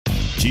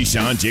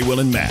Keyshawn, J. Will,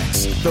 and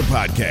Max, the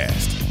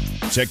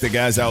podcast. Check the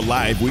guys out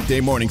live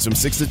weekday mornings from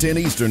 6 to 10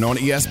 Eastern on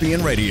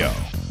ESPN Radio.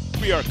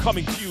 We are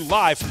coming to you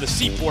live from the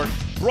Seaport,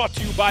 brought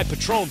to you by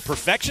Patron.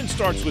 Perfection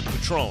starts with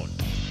Patron.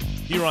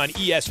 Here on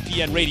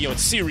ESPN Radio and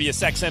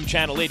Sirius XM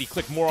Channel 80.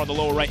 Click more on the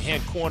lower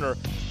right-hand corner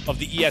of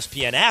the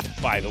ESPN app,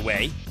 by the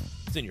way.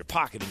 It's in your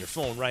pocket in your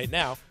phone right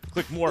now.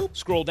 Click more,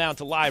 scroll down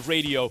to live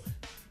radio.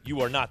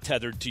 You are not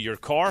tethered to your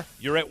car.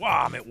 You're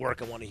I'm at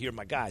work. I want to hear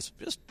my guys.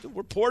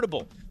 We're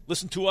portable.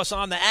 Listen to us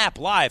on the app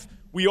live.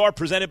 We are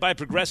presented by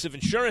Progressive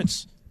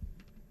Insurance.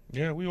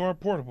 Yeah, we are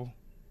portable.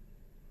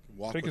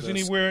 Take us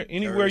anywhere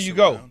you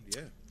go.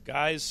 Yeah.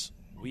 Guys,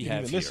 we have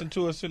even here. Listen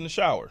to us in the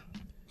shower.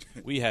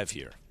 We have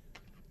here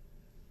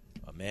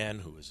a man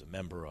who is a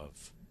member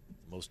of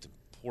the most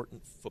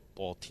important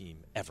football team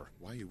ever.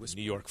 Why are you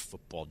whispering? New York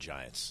Football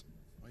Giants.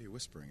 Why are you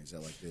whispering? Is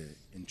that like the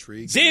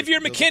intrigue?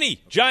 Xavier McKinney,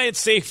 Giant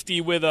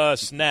safety with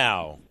us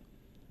now.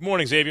 Good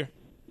morning, Xavier.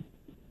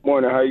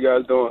 Morning. How you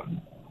guys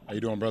doing? How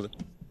you doing, brother?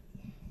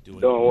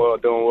 Doing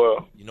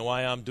well. You know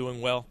why I'm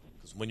doing well?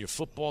 Because when your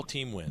football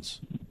team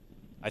wins,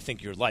 I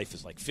think your life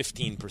is like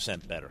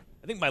 15% better.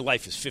 I think my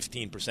life is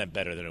 15%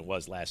 better than it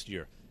was last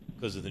year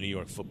because of the New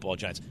York Football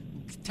Giants.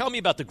 Tell me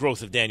about the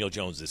growth of Daniel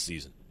Jones this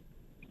season.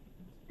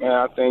 Man,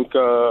 I think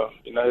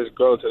his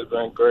growth has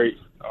been great.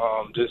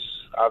 Just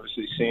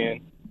obviously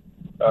seeing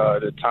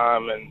the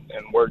time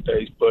and work that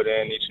he's put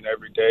in each and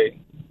every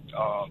day.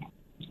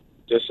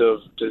 Just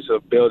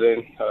of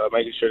building,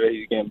 making sure that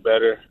he's getting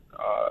better.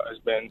 It's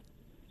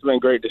been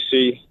great to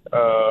see.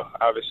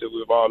 Obviously,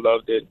 we've all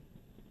loved it,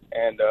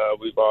 and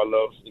we've all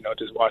loved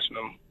just watching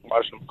them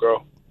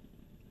grow.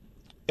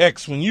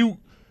 X, when you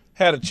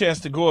had a chance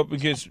to go up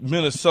against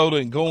Minnesota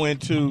and go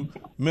into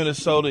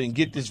Minnesota and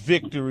get this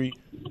victory,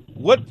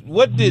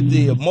 what did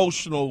the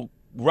emotional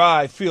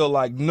ride feel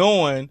like,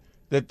 knowing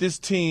that this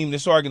team,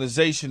 this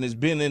organization, has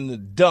been in the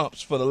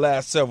dumps for the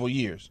last several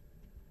years?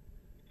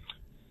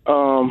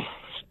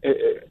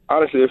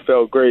 Honestly, it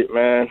felt great,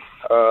 man.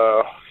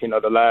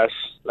 The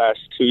last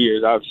 2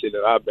 years, obviously,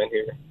 that I've been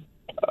here,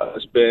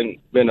 it's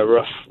been a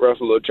rough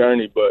little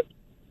journey, but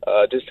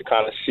just to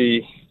kind of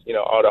see,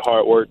 all the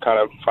hard work kind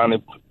of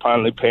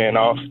finally paying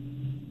off.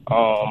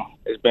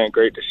 It's been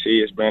great to see.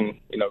 It's been,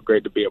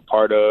 great to be a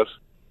part of.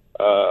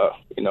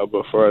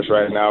 But for us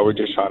right now, we're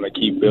just trying to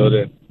keep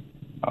building,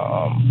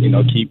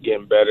 keep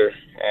getting better,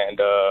 and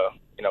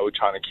we're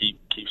trying to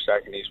keep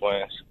stacking these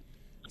wins.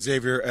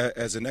 Xavier,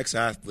 as an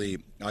ex-athlete,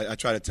 I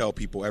try to tell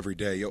people every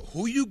day,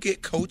 who you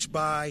get coached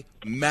by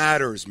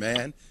matters,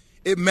 man.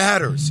 It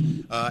matters.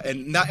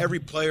 And not every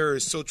player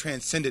is so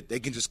transcendent they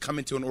can just come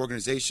into an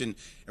organization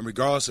and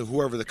regardless of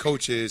whoever the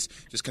coach is,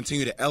 just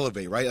continue to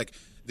elevate, right? Like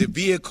the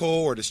vehicle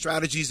or the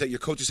strategies that your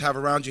coaches have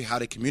around you, how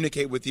they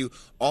communicate with you,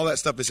 all that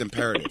stuff is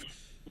imperative.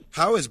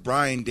 How has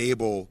Brian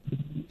Daboll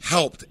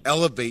helped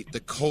elevate the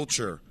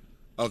culture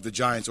of the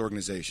Giants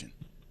organization?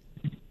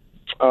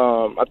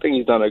 I think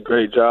he's done a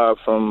great job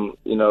from,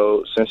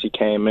 since he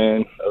came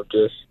in of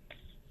just,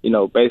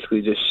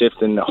 basically just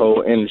shifting the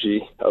whole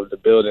energy of the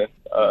building.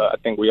 I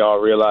think we all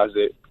realized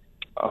it,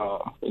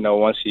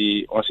 once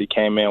he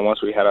came in,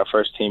 once we had our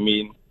first team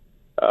meeting,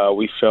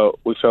 we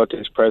felt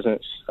his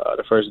presence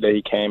the first day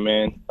he came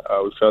in.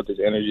 We felt his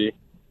energy.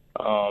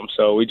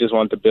 So we just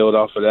wanted to build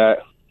off of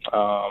that.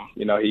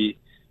 He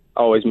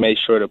always made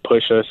sure to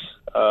push us.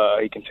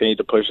 He continued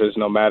to push us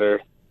no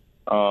matter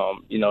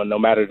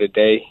the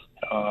day.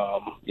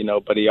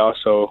 But he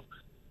also,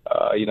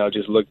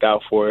 just looked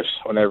out for us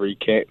whenever he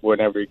could.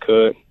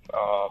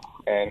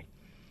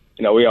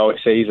 We always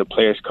say he's a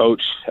player's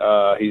coach.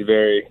 He's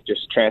very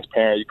just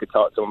transparent. You could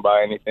talk to him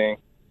about anything.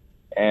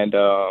 And,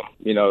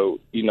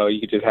 you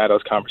could just have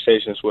those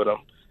conversations with him.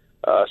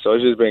 So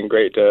it's just been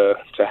great to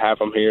have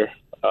him here.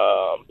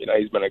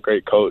 He's been a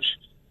great coach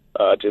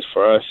just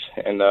for us.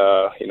 And,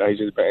 he's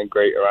just been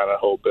great around the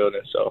whole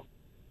building. So,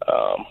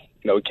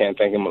 we can't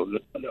thank him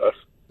enough.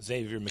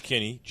 Xavier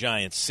McKinney,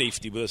 Giants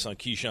safety, with us on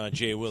Keyshawn,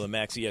 J. Will, and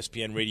Max,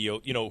 ESPN Radio.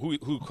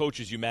 Who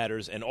coaches you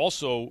matters, and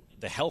also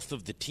the health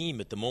of the team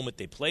at the moment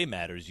they play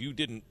matters. You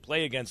didn't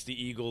play against the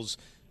Eagles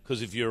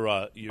because of you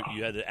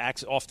had an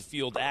off the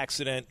field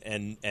accident,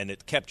 and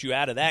it kept you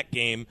out of that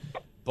game.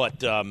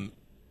 But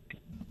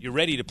you're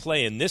ready to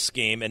play in this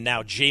game, and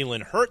now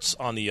Jalen Hurts,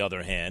 on the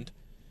other hand,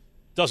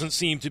 doesn't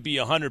seem to be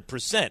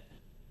 100%.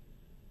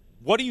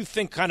 What do you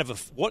think?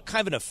 What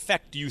kind of an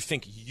effect do you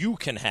think you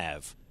can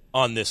have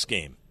on this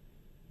game?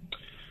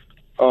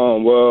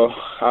 Well,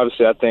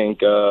 obviously, I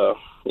think,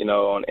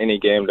 on any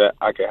game that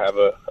I could have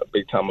a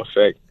big-time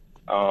effect.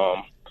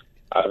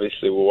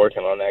 Obviously, we're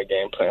working on that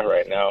game plan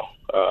right now.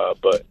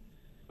 But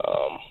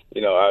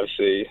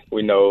obviously,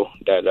 we know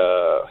that,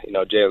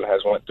 Jalen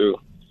has went through,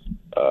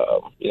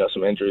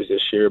 some injuries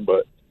this year.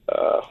 But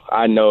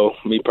I know,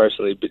 me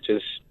personally, but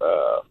just,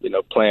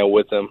 playing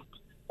with him,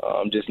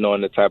 just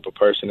knowing the type of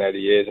person that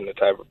he is and the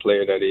type of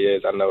player that he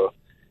is, I know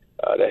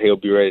that he'll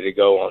be ready to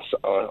go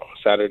on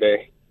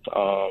Saturday.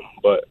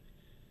 But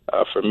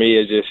for me,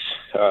 it's just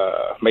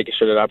making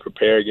sure that I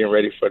prepare, getting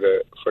ready for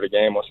the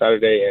game on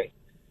Saturday,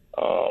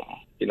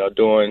 and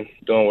doing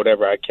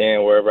whatever I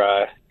can, wherever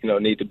I,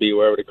 need to be,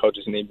 wherever the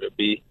coaches need me to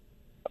be,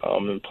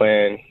 and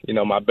playing,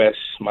 my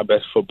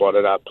best football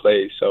that I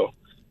played. So,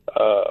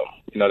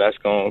 that's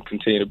going to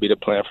continue to be the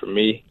plan for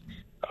me.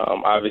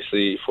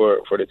 Obviously,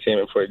 for the team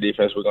and for the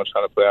defense, we're going to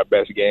try to play our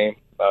best game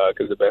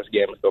because the best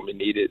game is going to be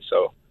needed.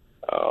 So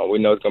we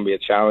know it's going to be a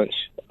challenge,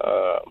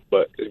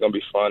 but it's going to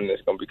be fun and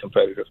it's going to be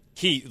competitive.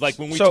 Key, like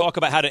when we talk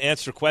about how to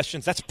answer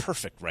questions, that's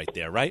perfect right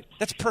there, right?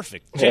 That's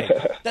perfect, Jay.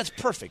 That's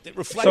perfect. It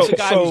reflects a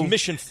guy who's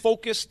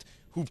mission-focused,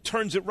 who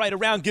turns it right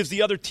around, gives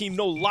the other team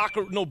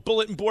no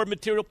bulletin board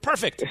material.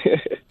 Perfect.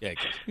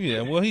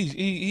 Yeah, well,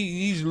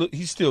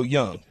 he's still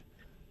young.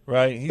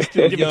 Right, he's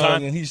still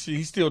young, and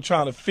he's still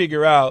trying to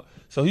figure out.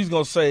 So he's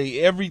gonna say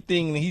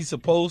everything that he's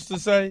supposed to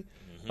say,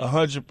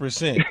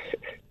 100%.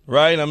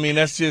 Right? I mean,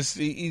 that's just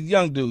he's a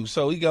young dude.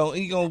 So he's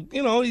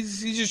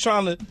just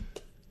trying to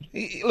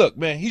look,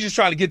 man. He's just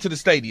trying to get to the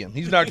stadium.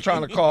 He's not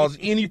trying to cause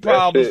any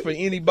problems for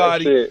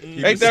anybody.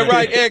 Ain't that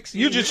right, X?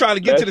 You're just trying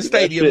to get to the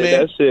stadium,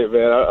 man. That's it,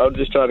 man. I'm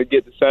just trying to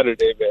get to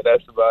Saturday, man.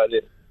 That's about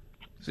it.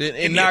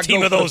 And not a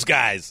team of those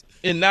guys.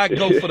 And not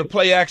go for the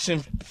play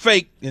action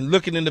fake and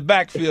looking in the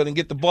backfield and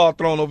get the ball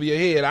thrown over your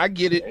head. I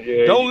get it.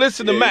 Yeah, don't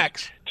listen to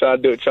Max.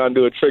 Trying to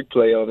do a trick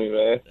play on me,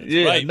 man.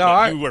 Yeah, right.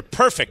 No, you were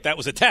perfect. That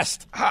was a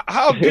test.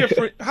 How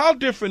different? How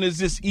different is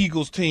this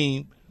Eagles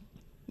team?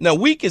 Now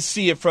we can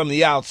see it from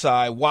the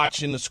outside,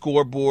 watching the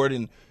scoreboard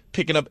and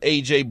picking up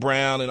A.J.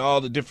 Brown and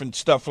all the different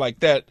stuff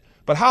like that.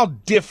 But how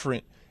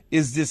different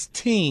is this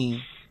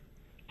team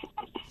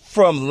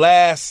from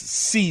last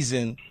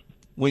season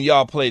when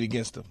y'all played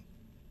against them?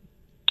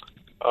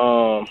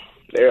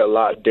 They're a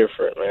lot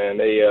different, man.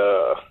 They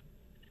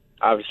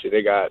obviously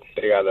they got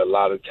a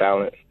lot of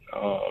talent.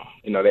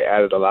 They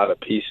added a lot of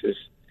pieces,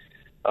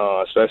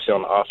 especially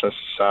on the offensive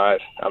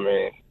side. I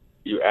mean,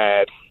 you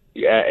add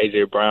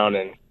A.J. Brown,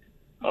 and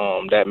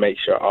that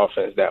makes your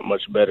offense that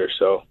much better.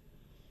 So,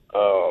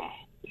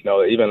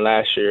 even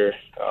last year,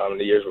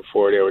 the years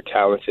before, they were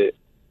talented,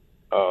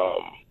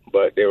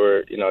 but they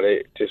were,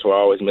 they just were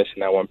always missing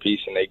that one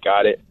piece, and they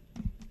got it.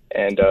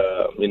 And,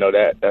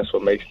 that's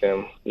what makes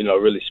them,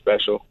 really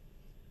special.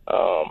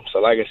 So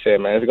like I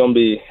said, man, it's going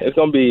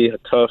to be a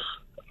tough,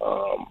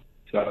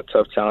 a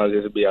tough challenge.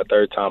 This will be our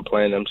third time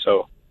playing them.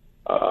 So,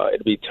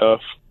 it'll be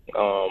tough.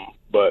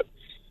 But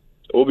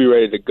we'll be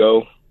ready to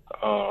go.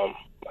 I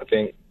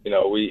think,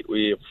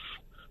 we've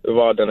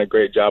all done a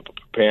great job of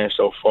preparing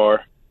so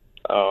far.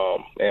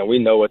 And we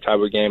know what type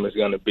of game it's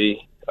going to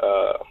be.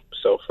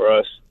 So for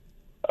us,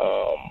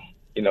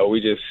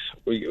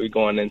 we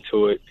going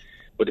into it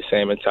with the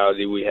same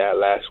mentality we had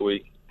last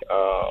week.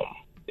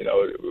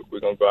 We're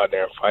going to go out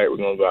there and fight. We're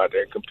going to go out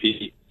there and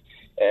compete.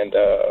 And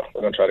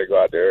we're going to try to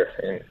go out there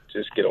and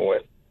just get a win.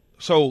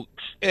 So,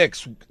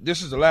 X,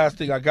 this is the last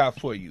thing I got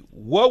for you.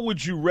 What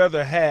would you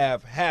rather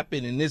have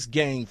happen in this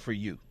game for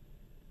you?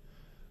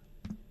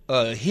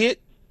 A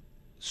hit,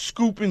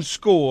 scoop, and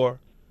score.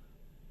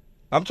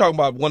 I'm talking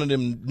about one of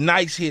them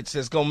nice hits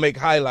that's going to make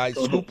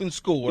highlights, scoop and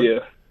score. Yeah.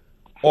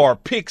 Or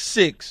pick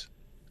six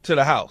to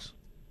the house.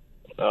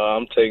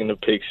 I'm taking the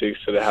pick six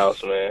to the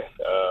house, man.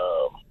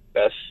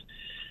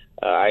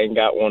 I ain't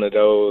got one of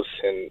those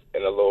in a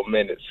little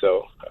minute,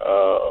 so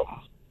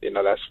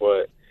that's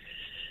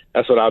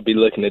what I'll be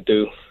looking to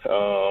do.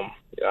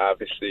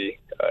 Obviously,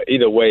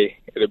 either way,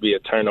 it'll be a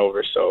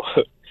turnover. So,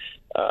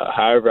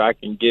 however I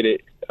can get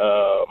it,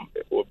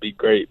 it will be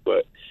great.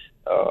 But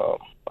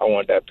I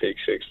want that pick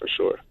six for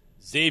sure.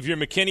 Xavier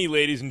McKinney,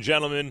 ladies and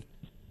gentlemen,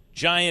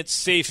 Giants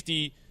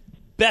safety.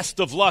 Best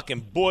of luck,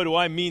 and boy, do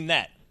I mean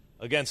that,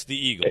 against the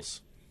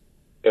Eagles.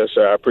 Yes,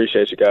 sir. I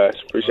appreciate you guys.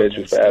 Appreciate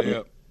you for having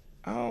me.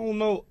 I don't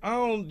know.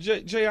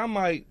 Jay, I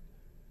might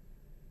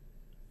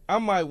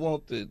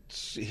want to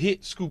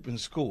hit, scoop, and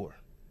score.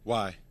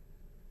 Why?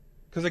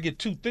 Because I get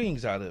two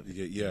things out of it.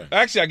 Yeah.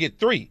 Actually, I get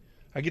three.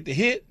 I get the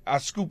hit, I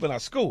scoop, and I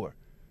score.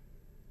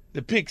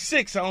 The pick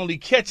six, I only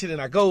catch it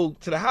and I go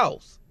to the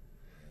house.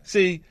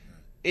 See,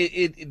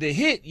 the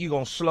hit, you're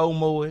going to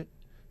slow-mo it.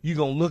 You're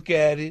going to look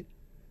at it.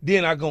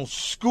 Then I'm going to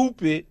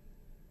scoop it,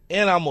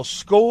 and I'm going to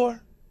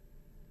score.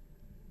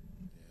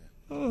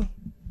 Don't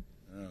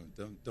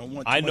want too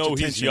much attention.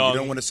 He's young. You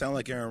don't want to sound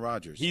like Aaron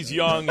Rodgers. He's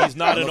young. He's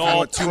not an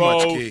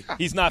all-pro.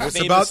 He's not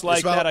famous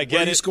like that. I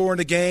get it. You score in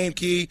the game,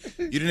 Key.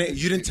 You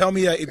didn't tell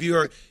me that if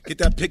you get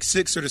that pick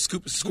six or the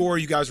scoop score,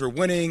 you guys were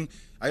winning.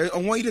 I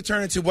want you to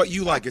turn into what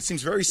you like. It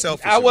seems very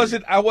selfish. I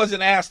wasn't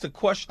asked a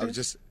question. I was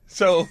just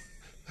so.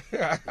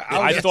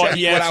 I thought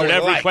he answered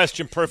every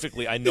question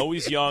perfectly. I know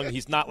he's young.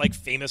 He's not like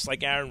famous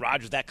like Aaron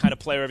Rodgers, that kind of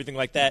player, everything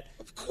like that.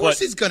 Of course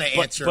he's going to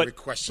answer every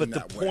question that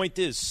way. But the point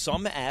is,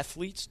 some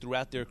athletes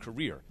throughout their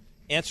career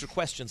answer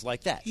questions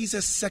like that. He's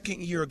a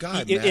second-year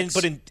guy, Max.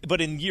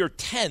 But in year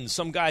 10,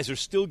 some guys are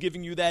still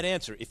giving you that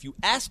answer. If you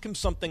ask him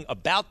something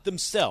about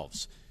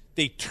themselves,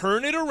 they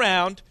turn it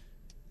around,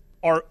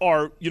 are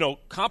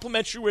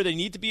complimentary where they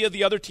need to be of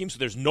the other team, so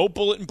there's no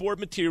bulletin board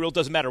material.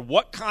 Doesn't matter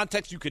what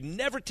context. You could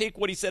never take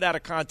what he said out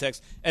of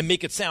context and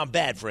make it sound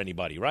bad for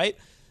anybody, right?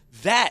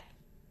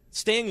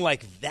 Staying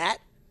like that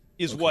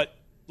is what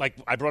Like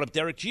I brought up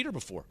Derek Jeter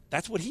before.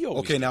 That's what he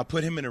always Okay, did. now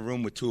put him in a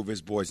room with two of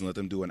his boys and let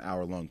them do an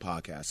hour-long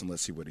podcast, and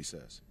let's see what he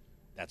says.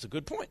 That's a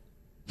good point.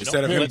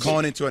 Instead of him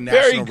calling into a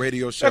national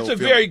radio show. That's a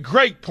very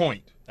great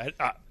point. I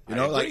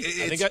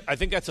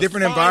think that's a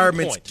different fine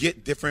environments point.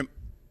 get different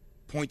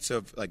points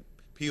of like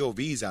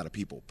POVs out of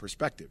people,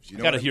 perspectives. You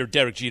know, Got to hear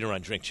Derek Jeter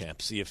on Drink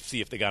Champ. See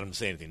if they got him to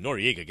say anything.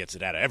 Noriega gets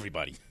it out of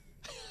everybody.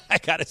 I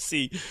got to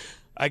see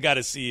if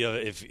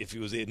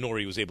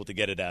Nori was able to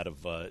get it out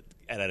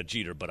of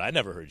Jeter, but I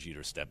never heard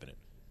Jeter step in it.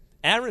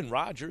 Aaron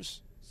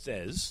Rodgers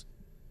says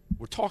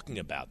we're talking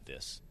about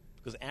this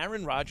because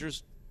Aaron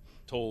Rodgers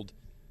told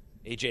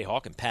A.J.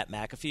 Hawk and Pat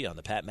McAfee on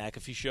the Pat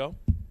McAfee show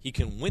he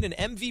can win an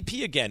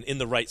MVP again in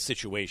the right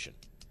situation.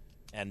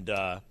 And,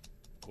 of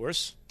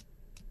course,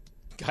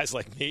 guys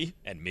like me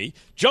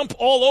jump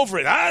all over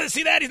it.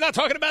 See that? He's not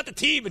talking about the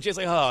team. And Jay's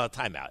like,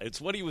 timeout.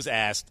 It's what he was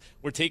asked.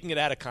 We're taking it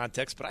out of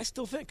context, but I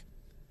still think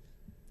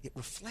it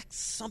reflects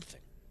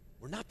something.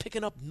 We're not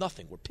picking up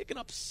nothing. We're picking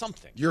up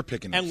something. You're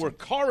picking up and something.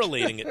 we're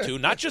correlating it to,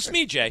 not just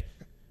me, Jay,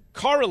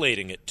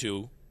 correlating it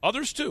to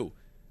others too.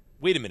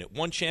 Wait a minute,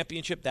 one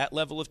championship, that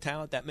level of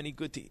talent, that many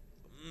good teams.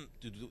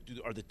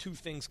 Are the two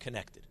things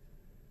connected?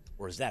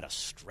 Or is that a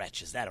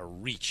stretch? Is that a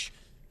reach?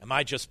 Am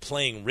I just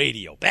playing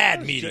radio?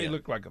 Bad media. Jay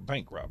look like a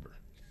bank robber.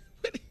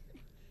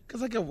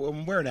 Because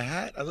I'm wearing a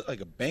hat. I look like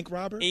a bank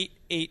robber.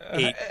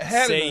 888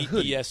 hat say and a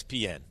hoodie.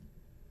 ESPN.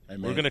 Hey,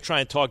 man, We're going to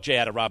try and talk Jay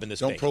out of robbing this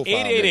Don't bank.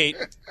 profile me. 888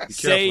 Be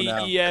say careful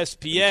now. ESPN.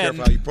 Be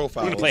careful how you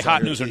profile We're going to play us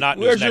hot out news here. or not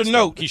news Where's next. your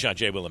note? Keyshawn,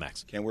 J. Will, and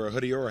Max. Can't wear a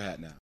hoodie or a hat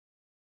now.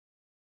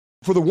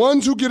 For the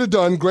ones who get it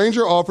done,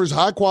 Grainger offers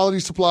high-quality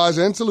supplies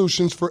and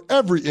solutions for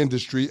every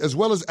industry, as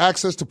well as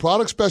access to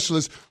product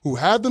specialists who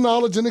have the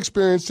knowledge and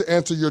experience to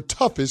answer your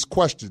toughest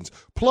questions.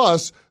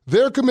 Plus,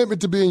 their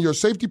commitment to being your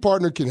safety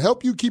partner can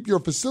help you keep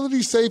your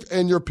facility safe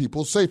and your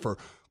people safer.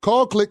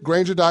 Call, click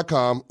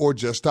Grainger.com, or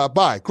just stop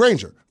by.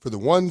 Grainger, for the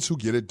ones who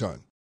get it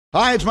done.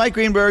 Hi, it's Mike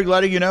Greenberg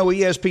letting you know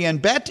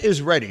ESPN Bet is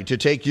ready to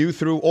take you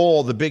through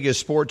all the biggest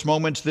sports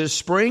moments this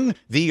spring.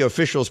 The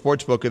official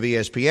sportsbook of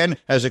ESPN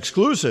has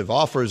exclusive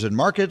offers and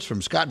markets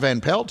from Scott Van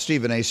Pelt,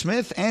 Stephen A.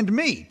 Smith, and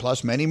me,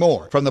 plus many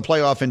more. From the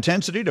playoff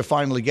intensity to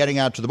finally getting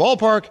out to the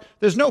ballpark,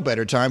 there's no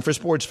better time for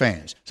sports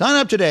fans. Sign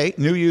up today.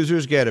 New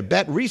users get a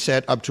bet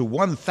reset up to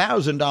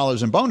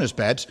 $1,000 in bonus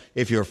bets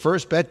if your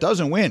first bet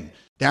doesn't win.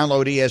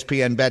 Download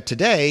ESPN Bet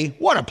today.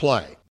 What a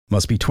play.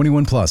 Must be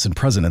 21 plus and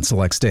present in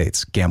select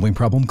states. Gambling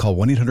problem? Call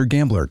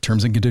 1-800-GAMBLER.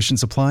 Terms and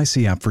conditions apply.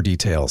 See app for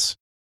details.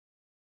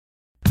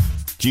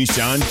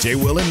 Keyshawn, J.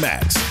 Will, and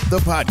Max, the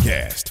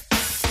podcast.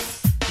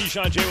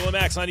 Keyshawn, J. Will, and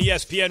Max on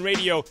ESPN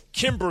Radio.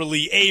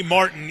 Kimberly A.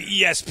 Martin,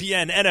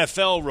 ESPN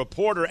NFL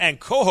reporter and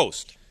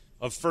co-host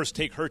of First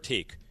Take, Her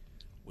Take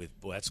with,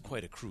 boy, that's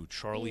quite a crew,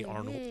 Charlie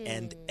Arnold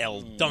and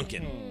L.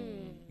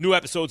 Duncan. New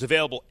episodes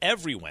available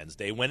every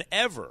Wednesday,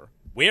 wherever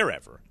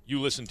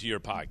you listen to your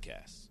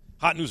podcasts.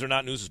 Hot News or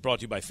Not News is brought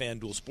to you by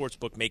FanDuel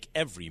Sportsbook. Make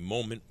every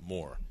moment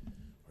more.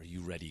 Are you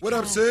ready? What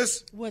up,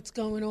 sis? What's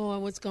going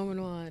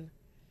on?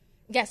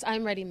 Yes,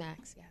 I'm ready,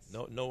 Max.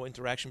 Yes. No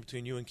interaction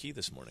between you and Key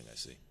this morning, I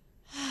see.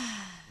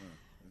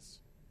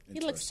 He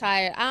looks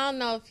tired. I don't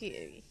know if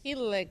he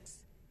looks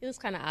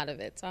kind of out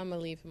of it, so I'm going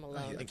to leave him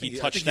alone. I think he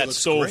touched that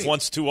stove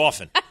once too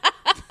often.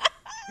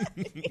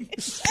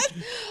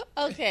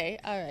 Okay,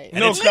 all right.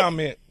 No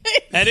comment.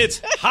 And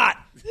it's hot.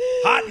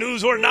 Hot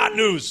news or not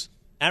news.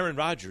 Aaron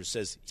Rodgers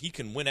says he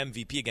can win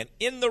MVP again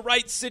in the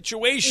right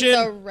situation.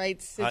 The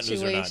right Hot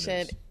news or not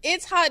situation. news?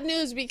 It's hot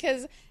news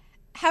because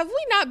have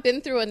we not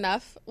been through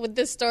enough with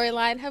this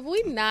storyline? Have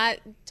we not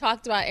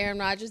talked about Aaron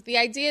Rodgers? The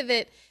idea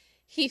that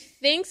he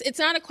thinks it's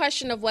not a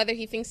question of whether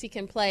he thinks he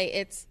can play.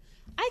 It's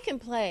I can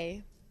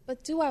play,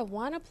 but do I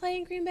want to play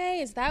in Green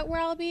Bay? Is that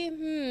where I'll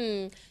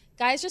be?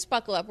 Guys, just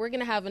buckle up. We're going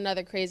to have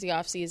another crazy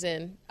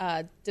offseason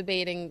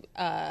debating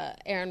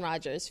Aaron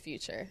Rodgers'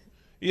 future.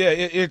 Yeah,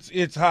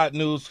 it's hot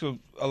news because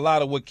a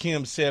lot of what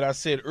Kim said, I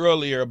said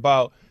earlier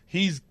about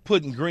he's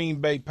putting Green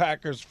Bay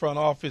Packers front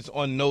office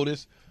on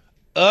notice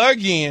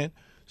again.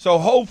 So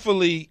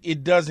hopefully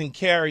it doesn't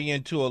carry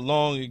into a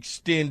long,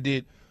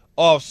 extended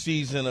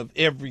offseason of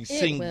every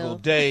single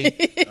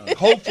day.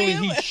 Hopefully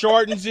he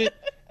shortens it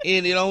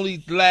and it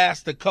only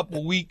lasts a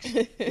couple weeks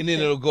and then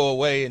it'll go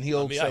away and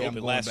he'll say I hope I'm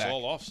it going lasts back.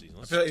 all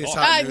offseason. I feel like it's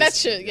hot news.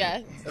 That's true,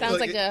 yeah. Sounds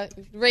like a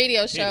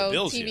radio show,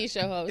 Bills TV here.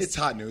 show host. It's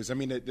hot news. I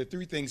mean, the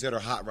three things that are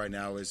hot right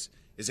now is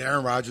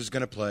Aaron Rodgers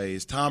going to play?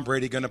 Is Tom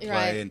Brady going to play?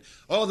 Right. And,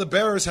 the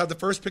Bears have the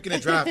first pick in the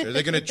draft. Are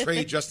they going to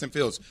trade Justin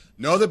Fields?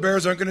 No, the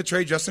Bears aren't going to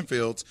trade Justin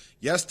Fields.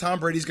 Yes, Tom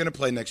Brady's going to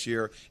play next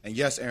year. And,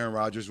 yes, Aaron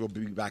Rodgers will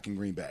be back in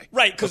Green Bay.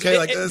 Right, because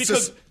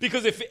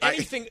if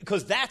anything,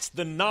 because that's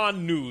the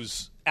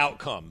non-news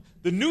outcome.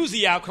 The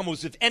newsy outcome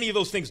was if any of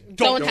those things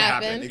don't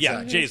happen.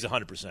 Yeah, Exactly. Jay's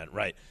 100%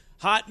 right.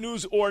 Hot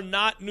news or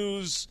not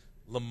news,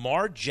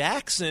 Lamar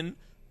Jackson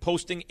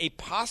posting a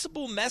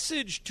possible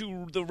message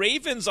to the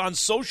Ravens on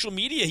social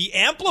media. He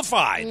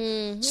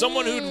amplified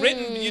someone who'd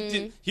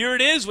written, here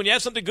it is, when you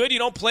have something good, you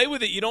don't play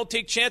with it. You don't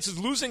take chances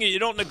losing it. You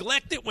don't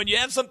neglect it. When you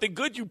have something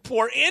good, you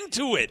pour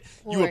into it.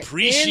 You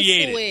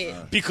appreciate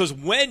it. Because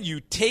when you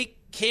take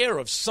care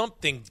of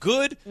something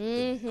good,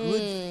 the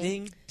good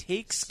thing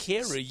takes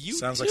care of you.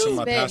 Sounds too. like some of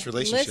my past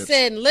relationships.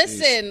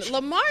 Listen.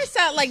 Lamar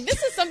sound like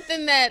this is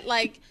something that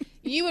like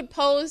you would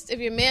post if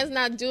your man's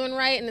not doing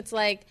right, and it's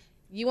like,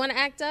 you want to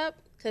act up?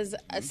 Because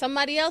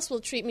somebody else will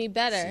treat me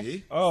better.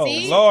 See? Oh,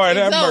 See? Lord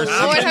have So, mercy.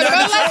 Lord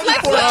have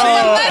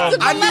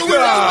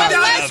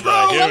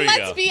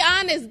let's be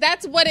honest.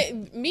 That's what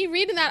me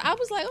reading that, I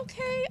was like,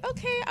 okay,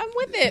 I'm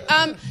with it.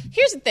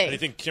 Here's the thing. I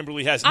think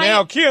Kimberly has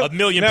Now, Kim, a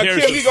million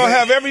pairs Kim, you going to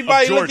have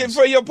everybody of looking Jordans.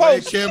 for your Hey,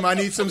 post. Kim, I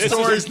need some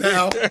stories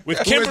now. With Who is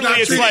Kimberly, not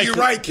it's treating like you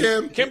right,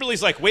 Kim.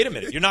 Kimberly's like, wait a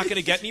minute, you're not going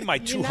to get me my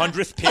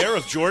 200th pair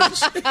of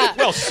Jordans?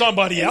 Well,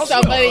 somebody else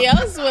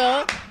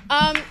will.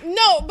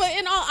 No, but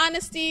in all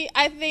honesty,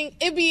 I think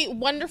it'd be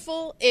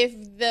wonderful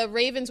if the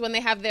Ravens, when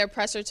they have their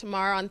presser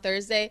tomorrow on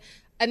Thursday,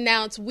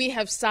 announce we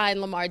have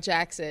signed Lamar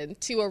Jackson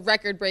to a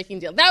record-breaking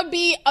deal. That would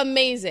be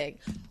amazing.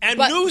 And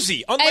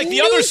newsy. Unlike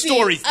the other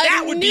stories,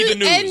 that would be the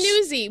news. And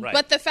newsy. Right.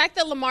 But the fact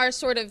that Lamar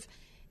sort of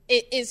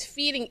is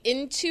feeding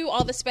into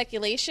all the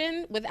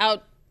speculation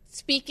without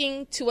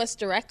speaking to us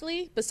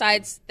directly,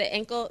 besides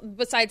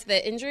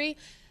the injury,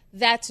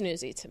 that's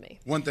newsy to me.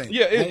 One thing.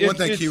 Yeah, one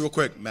thing, Key, real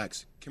quick.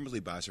 Max, Kimberly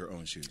buys her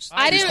own shoes.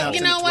 I didn't. Snap You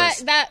to the know what?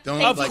 twist. That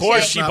Don't, Of like,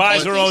 course, snap she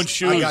buys like her own this.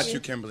 shoes. I got you,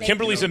 Kimberly.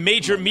 Kimberly's a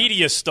major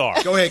media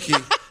star. Go ahead, Key.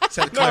 Just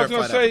had to No, I was clarify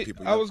gonna that say for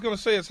people. I was gonna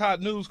say it's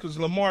hot news because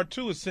Lamar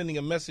too is sending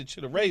a message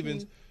to the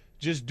Ravens,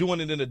 just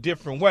doing it in a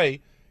different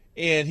way,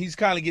 and he's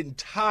kind of getting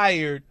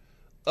tired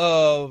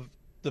of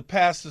the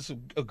passive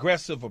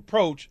aggressive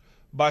approach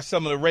by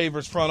some of the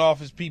Ravens front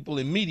office people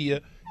in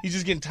media. He's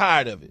just getting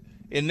tired of it,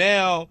 and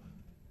now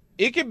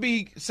it can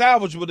be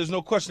salvageable. There's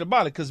no question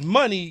about it because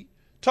money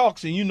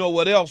talks, and you know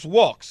what else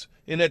walks.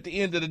 And at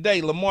the end of the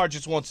day, Lamar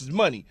just wants his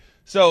money.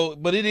 So,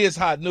 but it is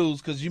hot news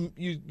because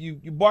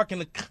you barking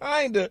the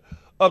kind of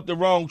up the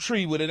wrong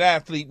tree with an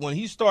athlete. When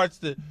he starts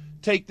to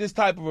take this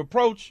type of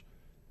approach,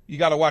 you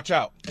got to watch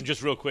out. And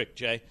just real quick,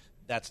 Jay,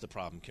 that's the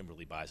problem.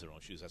 Kimberly buys her own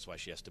shoes. That's why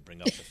she has to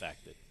bring up the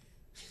fact that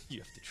you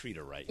have to treat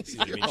her right. See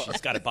what I mean?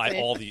 She's got to buy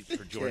all her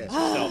Jordans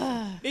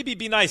herself. Maybe it'd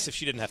be nice if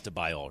she didn't have to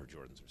buy all her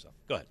Jordans herself.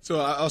 Go ahead. So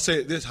I'll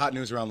say there's hot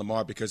news around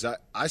Lamar because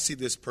I see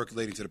this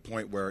percolating to the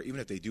point where even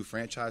if they do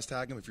franchise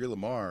tag him, if you're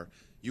Lamar,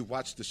 you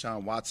watch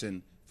Deshaun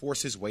Watson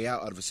force his way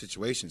out of a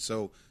situation.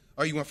 So,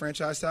 you want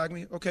franchise tag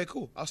me? Okay,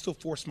 cool. I'll still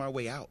force my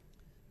way out.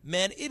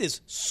 Man, it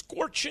is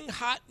scorching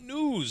hot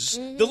news.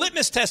 The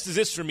litmus test is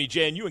this for me,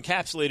 Jay, and you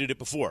encapsulated it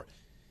before.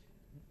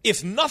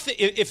 If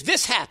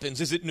this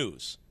happens, is it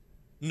news?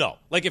 No.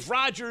 Like if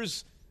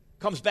Rodgers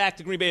comes back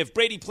to Green Bay, if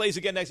Brady plays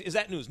again next, is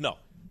that news? No.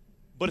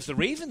 But if the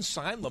Ravens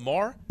sign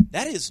Lamar,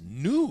 that is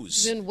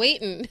news. Been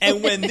waiting.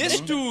 And when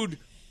this dude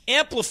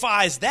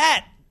amplifies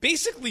that,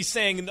 basically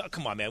saying,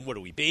 come on, man, what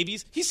are we,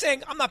 babies? He's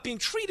saying, I'm not being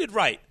treated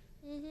right.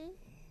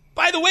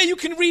 By the way, you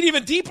can read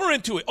even deeper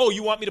into it. Oh,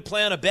 you want me to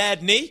play on a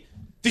bad knee?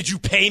 Did you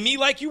pay me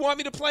like you want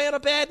me to play on a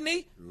bad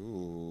knee?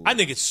 Ooh. I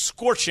think it's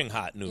scorching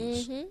hot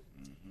news.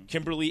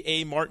 Kimberly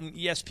A. Martin,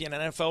 ESPN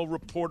NFL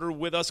reporter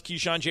with us.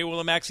 Keyshawn J.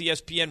 Willimax,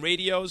 ESPN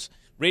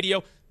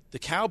Radio. The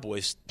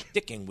Cowboys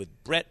sticking with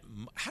Brett.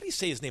 How do you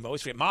say his name? I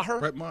always forget. Maher?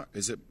 Brett Maher.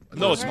 Is it?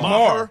 No, it's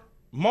Maher.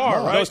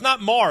 Maher, right? No, it's not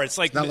Maher. It's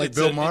like not like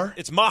Bill Maher.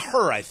 It's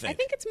Maher, I think. I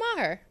think it's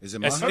Maher. Is it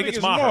I Maher? think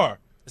it's Maher.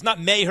 It's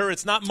not Maher.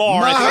 It's not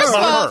Maher.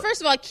 Maher.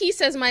 First of all, Key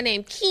says my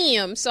name,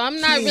 Kim, so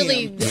I'm not Kim.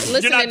 really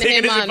listening not to taking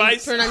him his on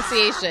advice?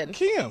 pronunciation.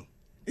 Kim,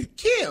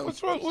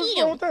 What's what's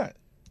wrong with that?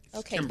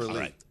 Okay. Kimberly. All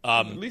right.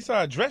 At least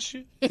I address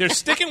you. They're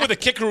sticking with a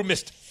kicker who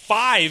missed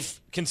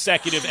 5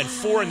 consecutive and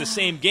 4 in the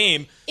same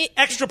game.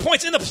 Extra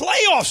points in the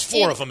playoffs,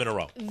 4 of them in a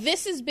row.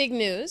 This is big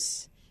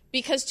news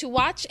because to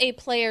watch a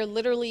player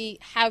literally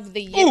have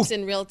the yips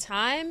in real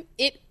time,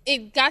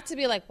 it got to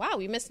be like, wow,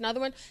 we missed another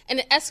one. And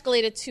it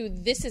escalated to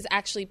this is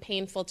actually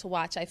painful to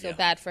watch. I feel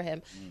bad for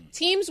him.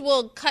 Teams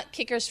will cut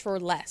kickers for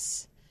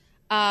less.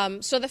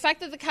 So the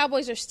fact that the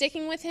Cowboys are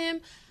sticking with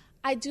him,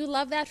 I do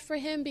love that for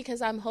him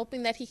because I'm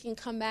hoping that he can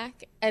come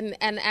back and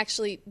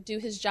actually do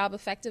his job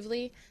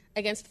effectively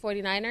against the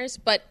 49ers.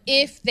 But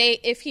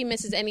if he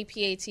misses any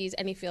PATs,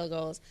 any field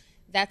goals,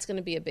 that's going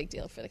to be a big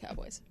deal for the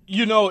Cowboys.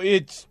 You know,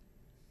 it's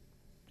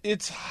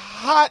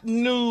hot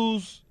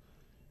news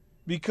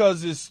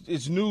because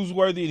it's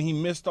newsworthy and he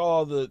missed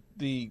all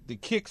the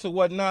kicks or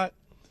whatnot.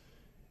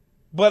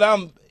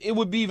 But it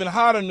would be even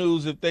hotter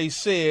news if they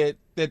said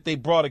that they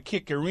brought a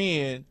kicker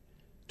in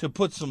to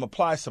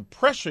apply some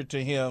pressure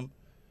to him,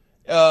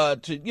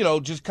 to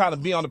just kind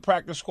of be on the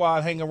practice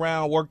squad, hang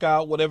around, work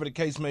out, whatever the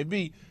case may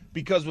be.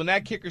 Because when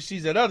that kicker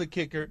sees that other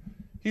kicker,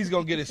 he's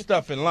gonna get his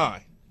stuff in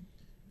line.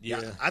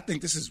 Yeah, I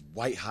think this is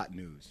white hot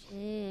news.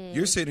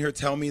 You're sitting here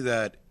telling me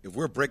that if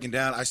we're breaking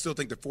down, I still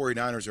think the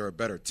 49ers are a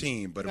better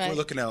team. But if we're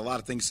looking at a lot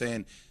of things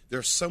saying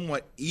they're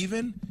somewhat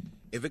even,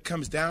 if it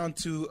comes down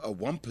to a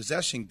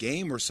one-possession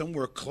game or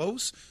somewhere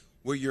close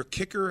where your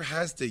kicker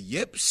has the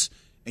yips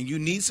and you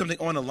need something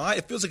on the line,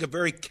 it feels like a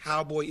very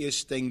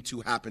Cowboy-ish thing to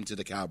happen to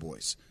the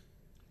Cowboys.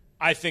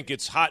 I think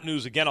it's hot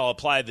news. Again, I'll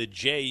apply the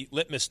J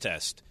litmus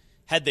test.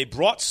 Had they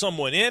brought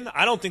someone in,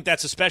 I don't think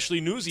that's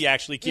especially newsy,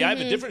 actually, Key. I have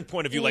a different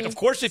point of view. Like, of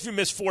course, if you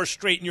miss 4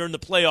 straight and you're in the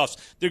playoffs,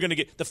 they're going to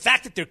get – the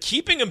fact that they're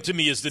keeping him, to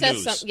me, is the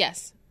news.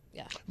 Yes.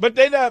 Yeah. But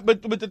they not.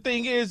 But the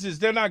thing is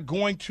they're not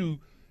going to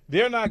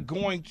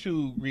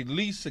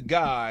release a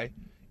guy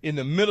in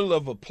the middle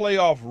of a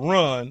playoff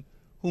run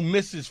who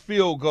misses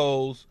field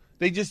goals.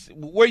 They just –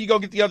 where you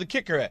going to get the other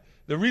kicker at?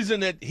 The reason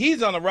that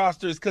he's on the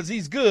roster is because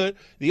he's good.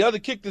 The other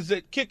kickers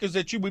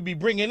that you would be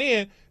bringing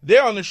in,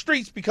 they're on the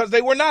streets because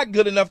they were not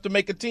good enough to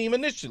make a team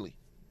initially.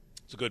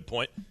 That's a good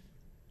point.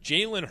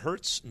 Jalen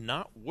Hurts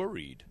not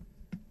worried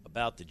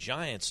about the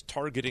Giants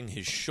targeting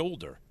his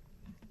shoulder.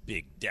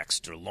 Big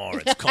Dexter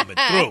Lawrence coming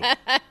through.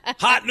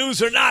 Hot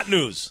news or not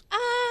news?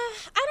 I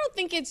don't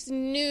think it's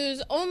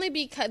news, only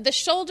because the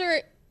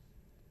shoulder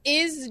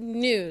is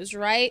news,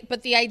 right?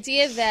 But the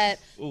idea that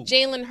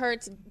Jalen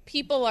Hurts,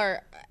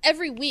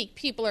 every week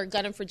people are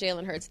gunning for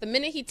Jalen Hurts. The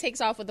minute he takes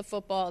off with the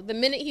football, the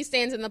minute he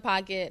stands in the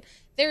pocket,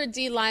 there are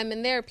D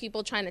linemen, there are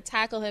people trying to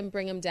tackle him,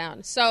 bring him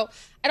down. So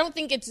I don't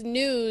think it's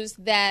news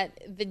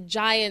that the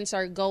Giants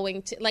are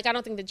going to, I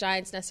don't think the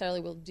Giants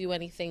necessarily will do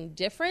anything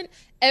different.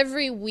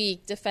 Every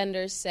week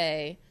defenders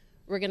say,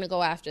 we're going to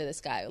go after this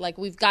guy.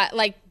 We've got,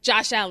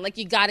 Josh Allen,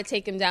 you got to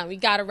take him down. We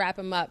got to wrap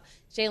him up.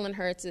 Jalen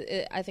Hurts,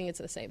 I think it's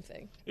the same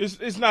thing.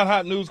 It's not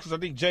hot news because I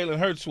think Jalen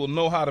Hurts will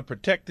know how to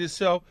protect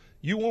himself.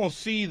 You won't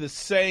see the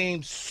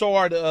same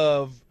sort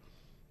of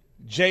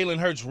Jalen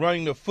Hurts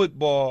running the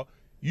football.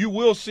 You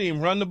will see him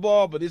run the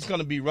ball, but it's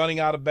going to be running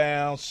out of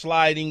bounds,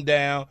 sliding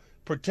down,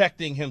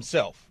 protecting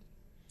himself.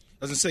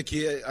 I was going to say,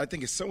 Key, I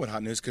think it's somewhat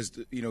hot news because,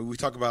 we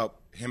talk about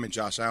him and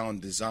Josh Allen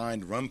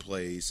designed run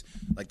plays.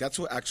 That's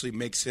what actually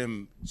makes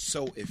him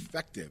so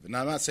effective. And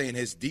I'm not saying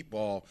his deep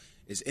ball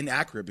is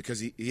inaccurate because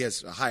he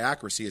has a high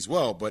accuracy as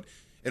well, but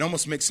it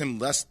almost makes him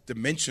less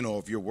dimensional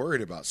if you're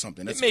worried about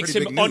something. That's it makes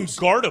him big news.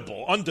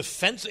 unguardable,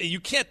 undefensible. You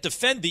can't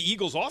defend the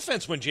Eagles'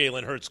 offense when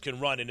Jalen Hurts can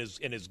run and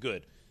is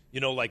good,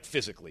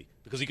 physically,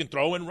 because he can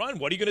throw and run.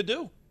 What are you going to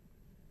do?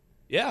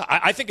 Yeah,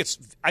 I think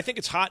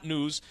it's hot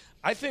news.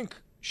 I think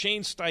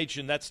Shane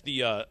Steichen, that's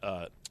the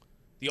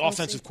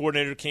offensive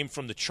coordinator, came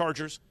from the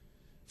Chargers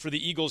for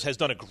the Eagles, has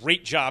done a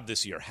great job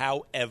this year.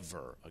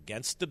 However,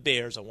 against the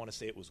Bears, I want to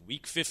say it was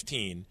week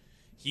 15,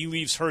 he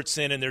leaves Hurts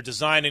in, and they're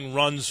designing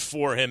runs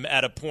for him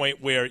at a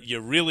point where you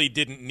really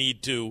didn't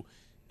need to,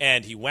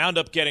 and he wound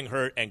up getting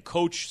hurt, and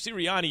Coach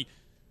Sirianni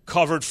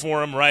covered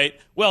for him, right?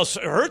 Well,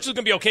 so Hurts is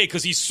going to be okay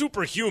because he's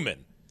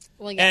superhuman.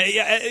 Well,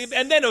 yes.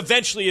 And then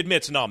eventually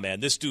admits, no, man,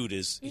 this dude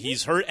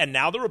he's hurt, and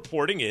now the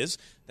reporting is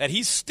that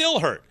he's still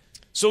hurt.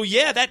 So,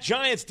 yeah, that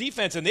Giants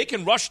defense, and they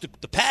can rush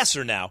the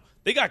passer now.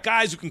 They got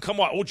guys who can come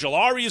on.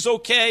 Jolari is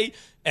okay,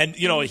 and,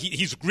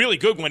 he's really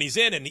good when he's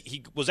in, and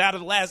he was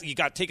he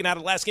got taken out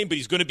of the last game, but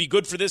he's going to be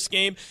good for this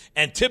game.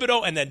 And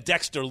Thibodeau and then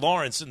Dexter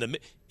Lawrence.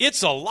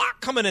 It's a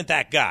lot coming at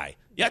that guy.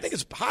 Yeah, I think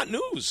it's hot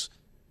news.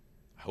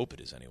 I hope it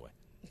is anyway.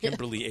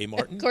 Kimberly A.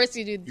 Martin. Of course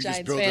you do, You Giants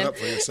just built fan. it up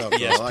for yourself.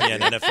 ESPN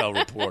NFL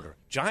reporter.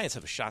 Giants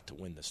have a shot to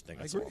win this thing.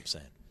 That's all I'm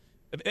saying.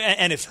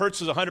 And if Hurts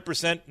was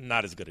 100%,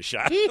 not as good a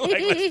shot.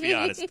 Let's be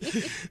honest.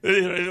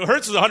 If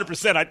Hurts was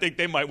 100%, I think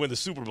they might win the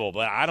Super Bowl,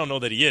 but I don't know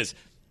that he is.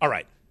 All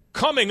right.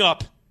 Coming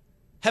up,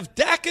 have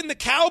Dak and the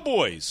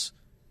Cowboys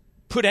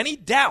put any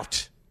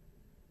doubt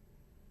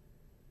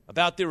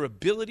about their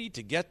ability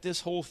to get this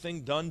whole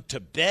thing done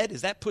to bed?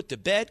 Is that put to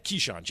bed?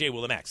 Keyshawn, J.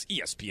 Will and Max,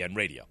 ESPN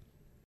Radio.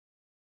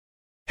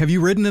 Have you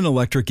ridden an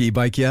electric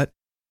e-bike yet?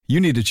 You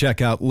need to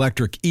check out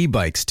Electric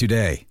E-Bikes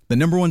today, the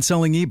 #1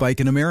 selling e-bike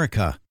in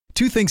America.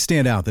 2 things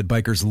stand out that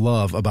bikers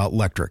love about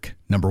Electric.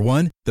 Number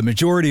 1, the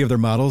majority of their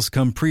models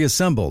come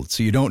pre-assembled,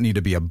 so you don't need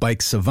to be a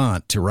bike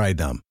savant to ride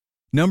them.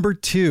 Number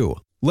 2,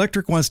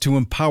 Electric wants to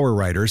empower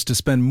riders to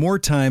spend more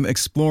time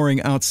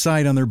exploring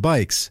outside on their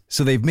bikes,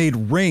 so they've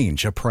made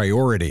range a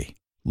priority.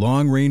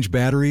 Long-range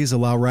batteries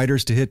allow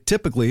riders to hit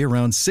typically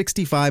around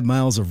 65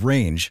 miles of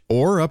range,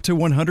 or up to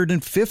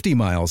 150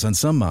 miles on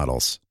some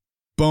models.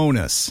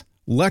 Bonus,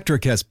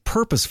 Electric has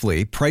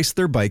purposefully priced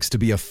their bikes to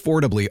be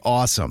affordably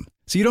awesome,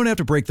 so you don't have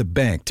to break the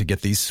bank to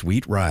get these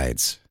sweet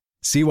rides.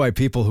 See why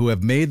people who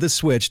have made the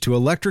switch to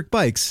electric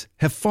bikes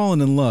have fallen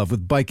in love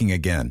with biking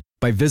again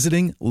by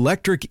visiting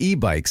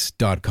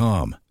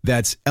lectricebikes.com.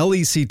 That's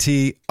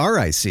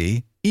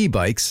LECTRIC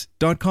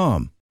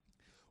ebikes.com.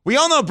 We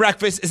all know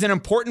breakfast is an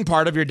important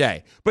part of your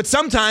day, but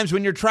sometimes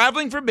when you're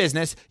traveling for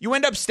business, you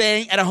end up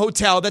staying at a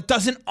hotel that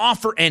doesn't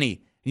offer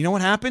any. You know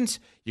what happens?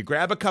 You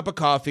grab a cup of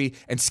coffee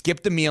and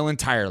skip the meal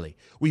entirely.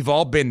 We've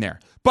all been there.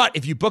 But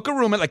if you book a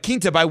room at La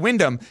Quinta by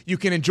Wyndham, you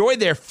can enjoy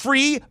their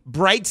free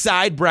Bright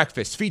Side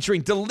breakfast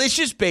featuring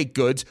delicious baked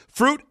goods,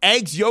 fruit,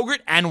 eggs,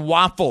 yogurt, and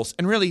waffles.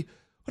 And really,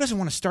 who doesn't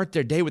want to start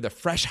their day with a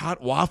fresh,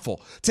 hot waffle?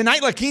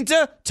 Tonight, La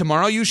Quinta,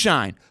 tomorrow you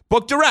shine.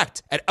 Book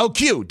direct at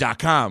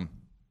lq.com.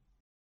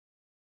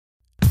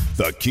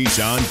 The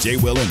Keyshawn, J.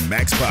 Will, and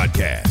Max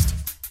Podcast.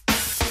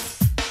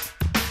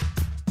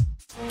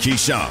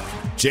 Keyshawn,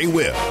 J.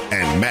 Will,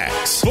 and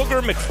Max.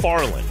 Booger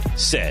McFarland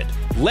said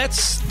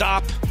Let's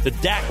stop the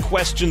Dak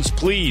questions,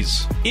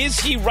 please. Is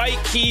he right,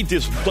 Key?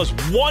 Does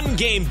one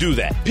game do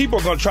that? People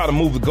are going to try to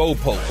move the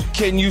goalposts.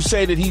 Can you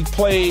say that he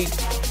played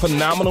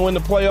phenomenal in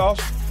the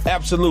playoffs?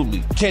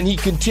 Absolutely. Can he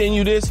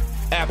continue this?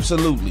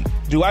 Absolutely.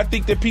 Do I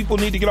think that people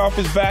need to get off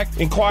his back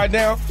and quiet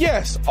down?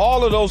 Yes,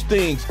 all of those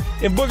things.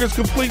 And Booger's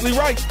completely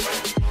right.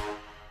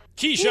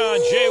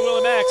 Keyshawn, J. Will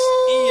and Max,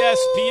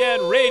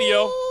 ESPN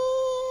Radio.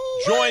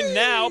 Joined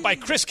now by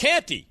Chris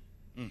Canty.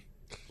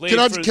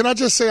 Can I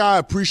just say I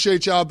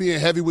appreciate y'all being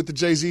heavy with the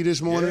Jay-Z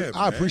this morning? Yeah,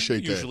 I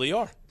appreciate that. Usually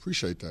are.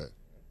 Appreciate that.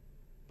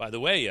 By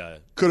the way,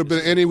 could have been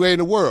any way in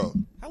the world.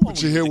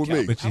 But you're here with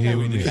me. But you're here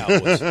with me.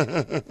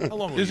 How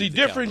long Is he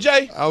different,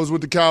 Jay? I was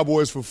with the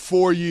Cowboys for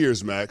 4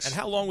 years, Max. And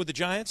how long with the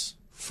Giants?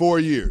 4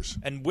 years.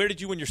 And where did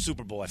you win your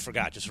Super Bowl? I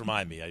forgot. Just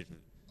remind me.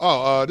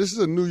 This is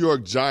a New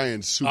York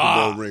Giants Super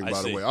Bowl ring,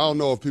 by the way. I don't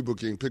know if people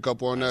can pick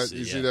up on that.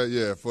 You see that?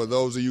 Yeah. For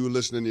those of you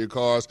listening to your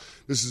cars,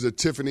 this is a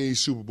Tiffany's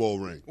Super Bowl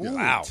ring. Ooh,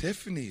 wow.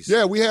 Tiffany's.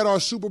 Yeah, we had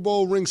our Super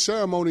Bowl ring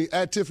ceremony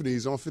at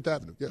Tiffany's on Fifth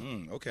Avenue. Yeah.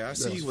 Okay, I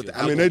see what the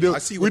Apple. I mean, they do.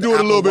 We do it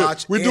a little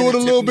bit. We do it a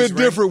little bit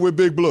different with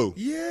Big Blue.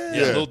 Yeah,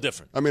 a little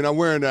different. I mean, I'm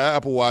wearing the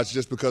Apple Watch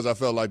just because I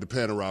felt like the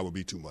Panerai would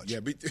be too much.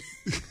 Yeah.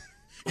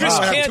 Chris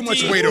I have too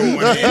much weight on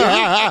one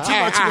hand. Too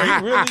much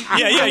weight. Really?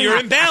 Yeah, you're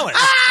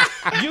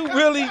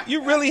imbalanced.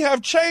 You really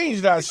have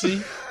changed, I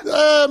see.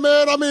 Yeah,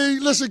 man. I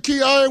mean, listen,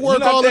 Key, I ain't work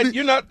all of it.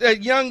 You're not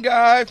that young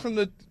guy from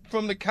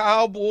the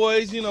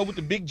Cowboys, with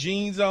the big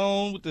jeans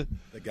on, with the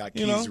got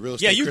keys, real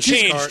estate. Yeah, you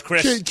changed,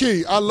 Chris.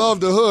 Key, I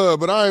love the hood,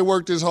 but I ain't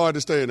worked this hard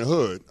to stay in the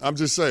hood. I'm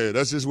just saying,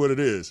 that's just what it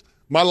is.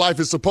 My life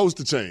is supposed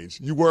to change.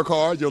 You work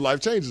hard, your life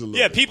changes a little bit.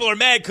 Yeah, people are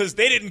mad because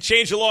they didn't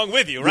change along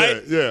with you,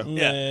 right? Yeah.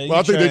 Well,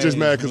 I think they're just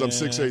mad because I'm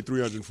 6'8",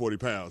 340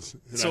 pounds.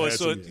 So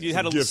you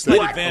had a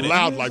slight advantage.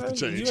 Allowed life to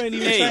change. You ain't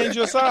even changed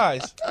your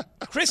size.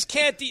 Chris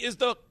Canty is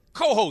the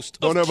co-host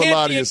Don't of ever Canty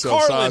lie to and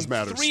yourself. Carlin, Size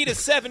matters. 3 to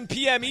 7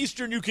 p.m.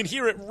 Eastern. You can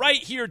hear it right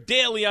here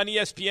daily on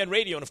ESPN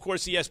Radio and, of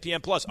course,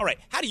 ESPN Plus. All right,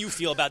 how do you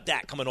feel about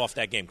Dak coming off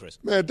that game, Chris?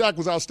 Man, Dak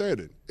was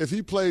outstanding. If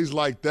he plays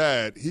like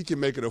that, he can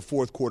make it a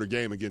fourth-quarter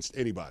game against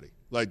anybody.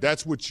 Like,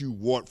 that's what you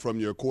want from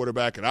your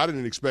quarterback, and I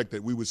didn't expect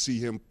that we would see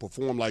him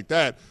perform like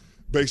that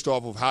based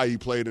off of how he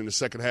played in the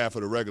second half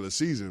of the regular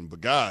season.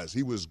 But, guys,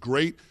 he was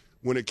great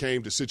when it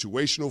came to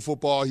situational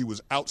football. He was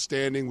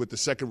outstanding with the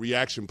second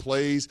reaction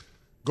plays,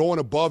 going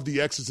above the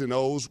X's and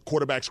O's,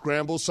 quarterback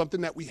scrambles, something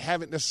that we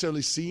haven't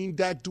necessarily seen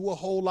Dak do a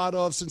whole lot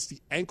of since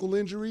the ankle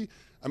injury.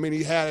 I mean,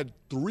 he had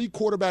 3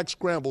 quarterback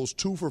scrambles,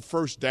 2 for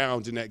first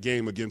downs in that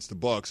game against the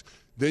Bucs.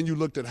 Then you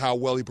looked at how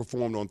well he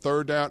performed on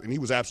third down, and he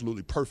was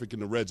absolutely perfect in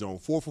the red zone.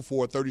 4 for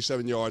 4,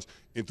 37 yards,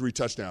 and 3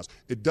 touchdowns.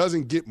 It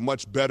doesn't get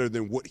much better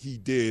than what he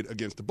did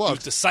against the Bucs. He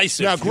was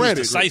decisive. Now,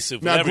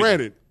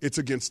 granted, it's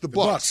against the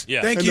Bucs.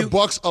 Yeah. And the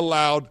Bucs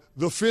allowed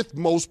the 5th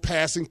most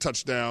passing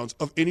touchdowns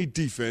of any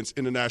defense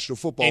in the National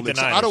Football League.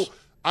 So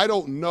I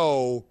don't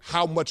know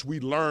how much we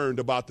learned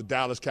about the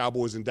Dallas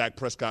Cowboys and Dak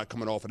Prescott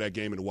coming off of that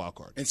game in the wild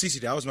card. And, CeCe,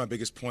 that was my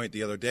biggest point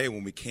the other day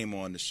when we came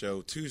on the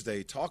show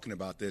Tuesday talking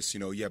about this.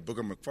 You have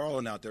Booger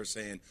McFarland out there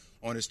saying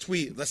on his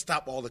tweet, let's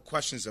stop all the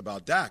questions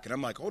about Dak. And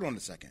I'm like, hold on a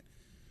second.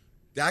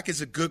 Dak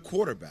is a good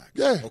quarterback.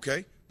 Yeah.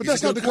 Okay? But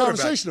that's not the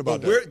conversation about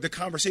that. The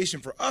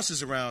conversation for us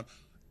is around,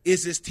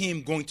 is this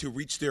team going to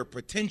reach their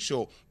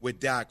potential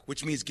with Dak,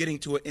 which means getting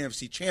to an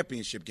NFC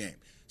championship game.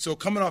 So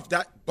coming off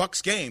that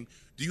Bucs game,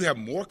 do you have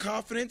more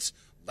confidence,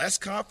 less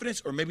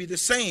confidence, or maybe the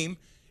same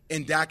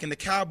in Dak and the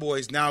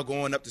Cowboys now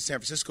going up to San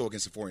Francisco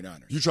against the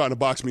 49ers? You're trying to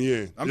box me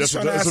in. That's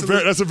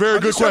a very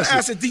good question.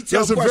 Ask a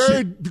detailed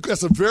question.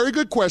 That's a very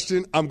good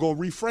question. I'm going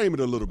to reframe it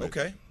a little bit.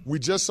 Okay. We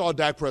just saw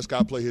Dak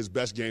Prescott play his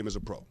best game as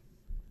a pro.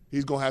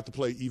 He's going to have to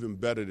play even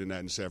better than that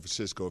in San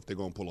Francisco if they're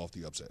going to pull off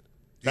the upset.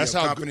 That's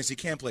how confidence he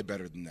can play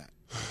better than that.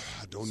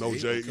 I don't know,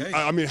 Jay. Okay.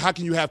 I mean, how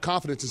can you have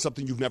confidence in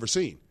something you've never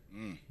seen?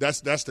 That's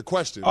the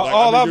question.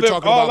 All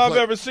I've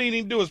ever seen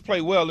him do is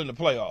play well in the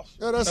playoffs.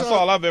 Yeah, that's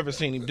all I've ever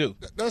seen him do.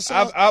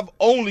 I've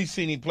only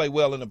seen him play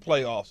well in the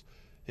playoffs.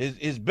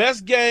 His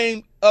best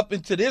game up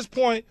until this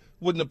point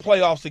was in the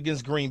playoffs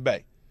against Green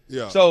Bay.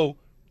 Yeah. So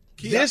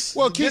this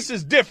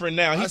is different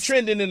now. He's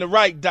trending in the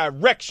right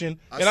direction,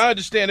 and I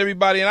understand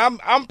everybody. And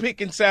I'm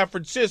picking San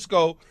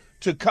Francisco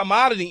to come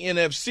out of the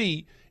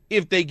NFC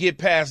if they get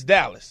past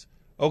Dallas.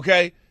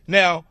 Okay.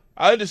 Now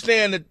I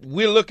understand that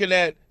we're looking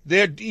at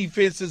their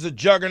defense is a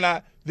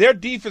juggernaut. Their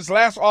defense,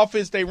 last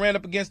offense they ran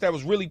up against that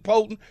was really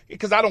potent,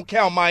 because I don't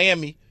count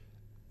Miami,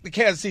 the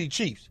Kansas City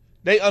Chiefs.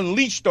 They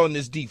unleashed on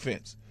this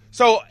defense.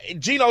 So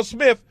Geno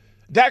Smith,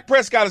 Dak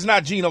Prescott is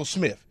not Geno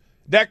Smith.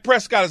 Dak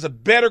Prescott is a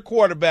better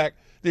quarterback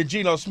than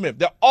Geno Smith.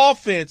 The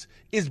offense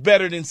is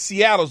better than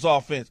Seattle's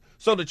offense.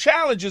 So the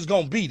challenge is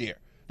going to be there.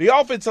 The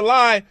offensive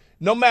line,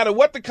 no matter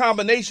what the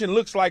combination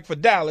looks like for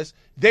Dallas,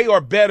 they are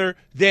better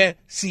than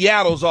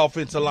Seattle's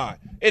offensive line.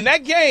 And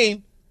that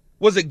game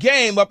was a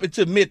game up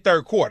until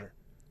mid-third quarter.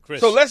 Chris.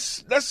 So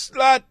let's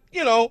not,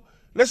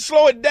 let's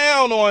slow it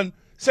down on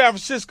San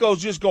Francisco's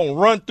just going to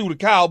run through the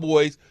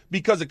Cowboys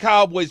because the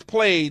Cowboys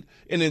played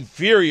an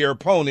inferior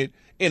opponent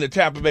in the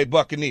Tampa Bay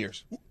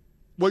Buccaneers.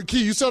 Well,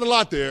 Key, you said a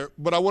lot there,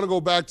 but I want to go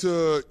back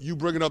to you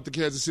bringing up the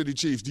Kansas City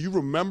Chiefs. Do you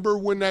remember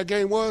when that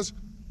game was?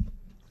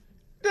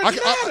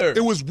 Doesn't matter.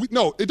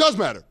 It does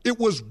matter. It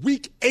was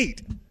week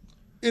 8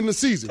 in the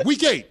season.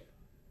 Week 8.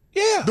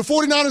 Yeah. The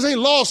 49ers ain't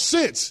lost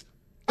since.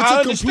 It's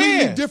I a completely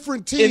understand.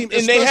 different team.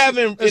 And they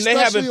haven't faced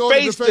an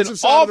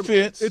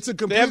offense. It's a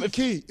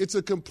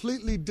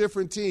completely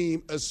different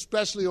team,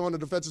 especially on the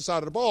defensive side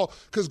of the ball,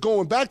 because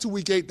going back to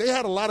week 8, they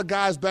had a lot of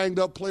guys banged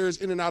up, players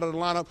in and out of the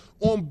lineup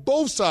on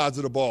both sides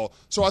of the ball.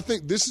 So I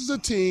think this is a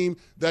team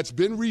that's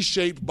been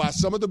reshaped by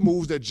some of the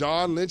moves that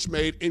John Lynch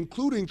made,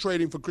 including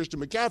trading for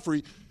Christian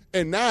McCaffrey.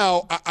 And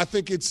now I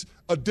think it's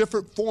a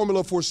different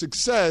formula for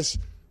success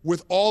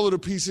with all of the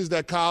pieces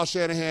that Kyle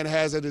Shanahan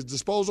has at his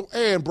disposal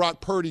and Brock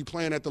Purdy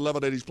playing at the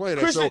level that he's playing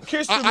at. So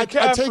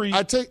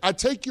I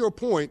take your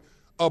point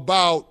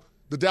about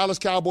the Dallas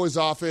Cowboys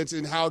offense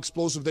and how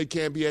explosive they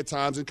can be at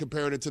times and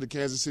comparing it to the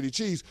Kansas City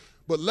Chiefs.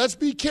 But let's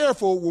be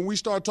careful when we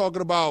start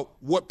talking about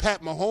what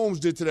Pat Mahomes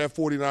did to that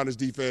 49ers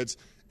defense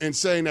and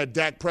saying that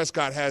Dak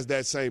Prescott has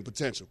that same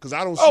potential, because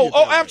I don't see it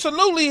that way.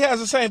 Absolutely he has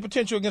the same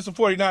potential against the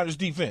 49ers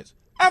defense.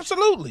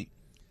 Absolutely.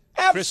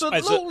 Chris,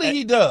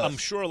 he does. I'm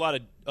sure a lot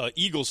of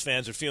Eagles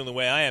fans are feeling the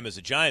way I am as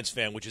a Giants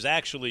fan, which is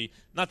actually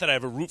not that I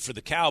ever root for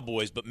the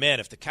Cowboys, but, man,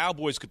 if the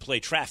Cowboys could play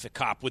traffic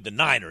cop with the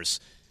Niners,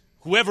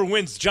 whoever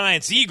wins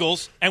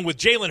Giants-Eagles, and with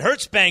Jalen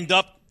Hurts banged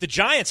up, the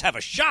Giants have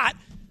a shot.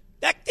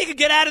 That they could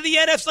get out of the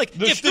NFC.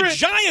 If the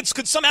Giants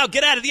could somehow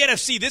get out of the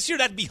NFC this year,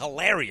 that'd be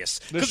hilarious.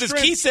 Because as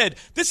Keith said,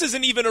 this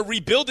isn't even a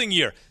rebuilding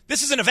year.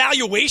 This is an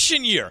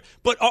evaluation year.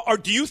 But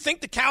do you think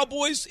the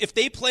Cowboys, if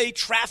they play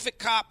traffic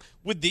cop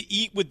with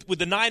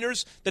the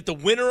Niners, that the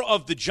winner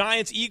of the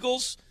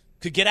Giants-Eagles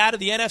could get out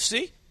of the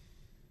NFC?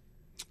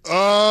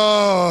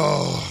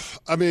 Oh,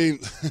 I mean,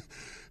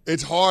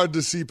 it's hard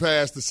to see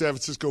past the San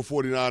Francisco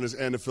 49ers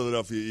and the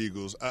Philadelphia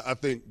Eagles. I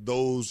think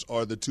those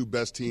are the two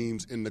best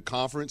teams in the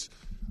conference.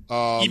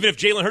 Even if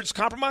Jalen Hurts is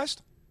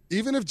compromised?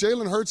 Even if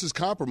Jalen Hurts is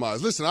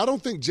compromised. Listen, I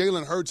don't think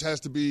Jalen Hurts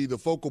has to be the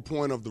focal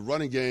point of the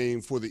running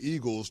game for the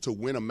Eagles to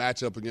win a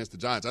matchup against the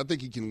Giants. I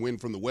think he can win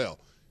from the well.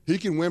 He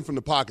can win from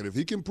the pocket. If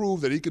he can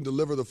prove that he can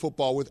deliver the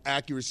football with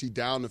accuracy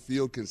down the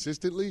field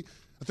consistently,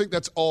 I think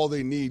that's all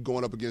they need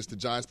going up against the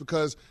Giants,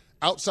 because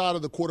outside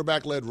of the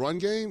quarterback-led run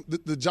game,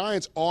 the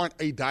Giants aren't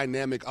a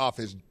dynamic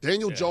offense.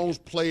 Daniel Jones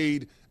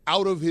played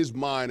out of his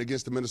mind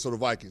against the Minnesota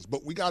Vikings.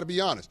 But we got to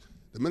be honest.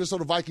 The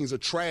Minnesota Vikings are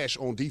trash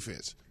on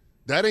defense.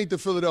 That ain't the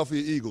Philadelphia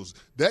Eagles.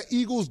 That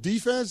Eagles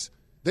defense,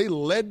 they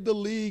led the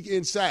league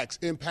in sacks,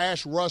 in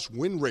pass rush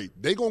win rate.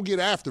 They going to get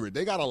after it.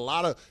 They got a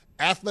lot of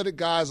athletic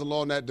guys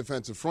along that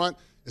defensive front.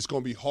 It's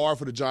going to be hard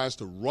for the Giants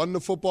to run the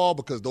football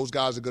because those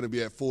guys are going to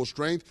be at full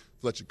strength.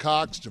 Fletcher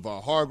Cox,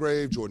 Javon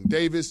Hargrave, Jordan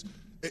Davis.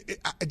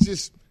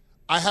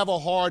 I have a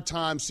hard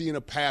time seeing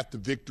a path to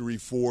victory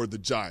for the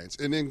Giants.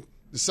 And then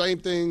the same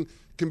thing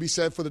can be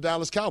said for the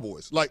Dallas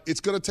Cowboys. Like, it's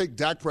going to take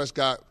Dak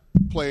Prescott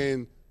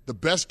playing the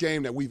best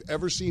game that we've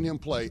ever seen him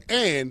play,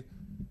 and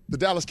the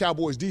Dallas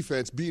Cowboys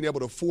defense being able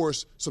to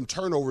force some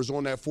turnovers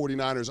on that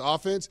 49ers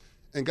offense.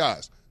 And,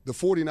 guys, the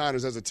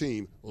 49ers as a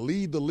team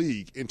lead the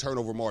league in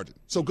turnover margin.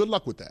 So good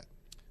luck with that.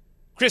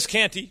 Chris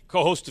Canty,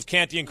 co-host of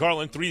Canty and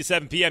Carlin, 3 to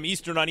 7 p.m.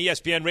 Eastern on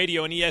ESPN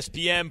Radio and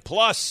ESPN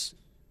Plus.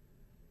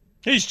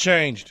 He's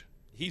changed.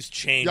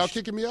 Y'all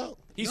kicking me out?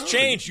 He's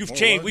changed. You've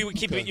changed. We would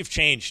keep it. You've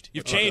changed.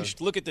 You've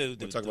changed. Look at the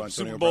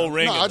Super Bowl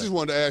ring. No, I just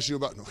wanted to ask you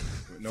about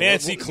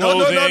fancy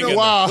clothing. No.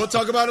 Wow. We'll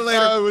talk about it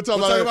later. We'll talk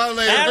about it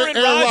later. Aaron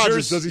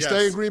Rodgers. Does he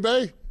stay in Green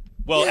Bay?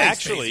 Well, yeah,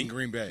 actually, in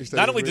Green Bay.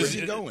 Not only does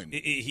he going,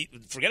 he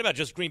forget about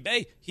just Green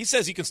Bay. He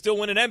says he can still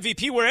win an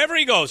MVP wherever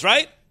he goes.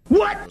 Right?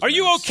 What? Are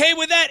you okay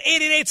with that?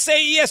 888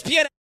 say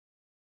ESPN.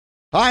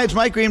 Hi, it's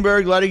Mike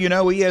Greenberg letting you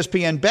know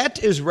ESPN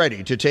Bet is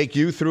ready to take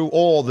you through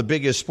all the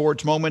biggest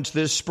sports moments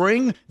this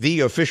spring. The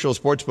official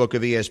sportsbook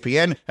of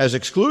ESPN has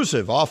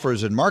exclusive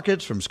offers and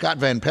markets from Scott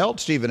Van Pelt,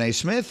 Stephen A.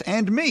 Smith,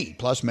 and me,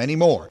 plus many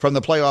more. From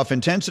the playoff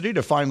intensity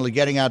to finally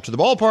getting out to the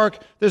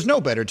ballpark, there's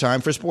no better time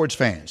for sports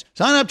fans.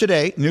 Sign up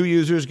today. New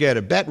users get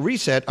a bet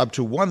reset up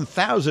to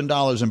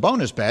 $1,000 in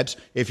bonus bets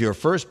if your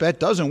first bet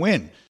doesn't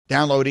win.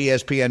 Download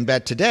ESPN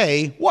Bet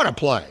today. What a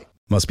play.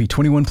 Must be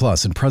 21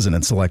 plus and present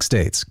in select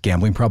states.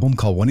 Gambling problem?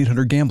 Call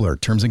 1-800-GAMBLER.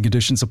 Terms and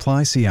conditions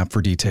apply. See app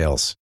for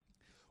details.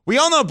 We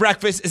all know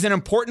breakfast is an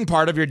important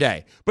part of your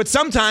day. But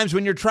sometimes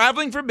when you're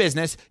traveling for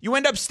business, you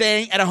end up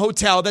staying at a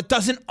hotel that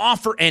doesn't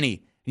offer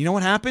any. You know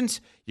what happens?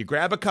 You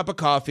grab a cup of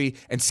coffee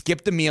and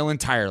skip the meal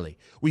entirely.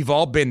 We've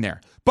all been there.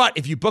 But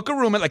if you book a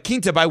room at La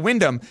Quinta by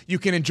Wyndham, you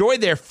can enjoy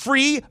their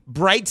free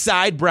Bright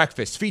Side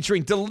breakfast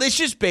featuring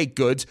delicious baked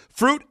goods,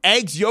 fruit,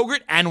 eggs,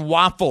 yogurt, and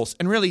waffles.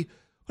 And really,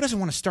 who doesn't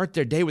want to start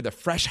their day with a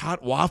fresh,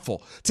 hot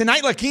waffle?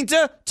 Tonight, La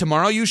Quinta,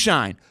 tomorrow you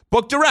shine.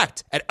 Book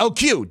direct at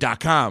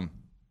LQ.com.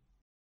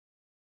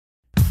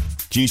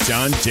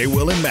 Keyshawn, J.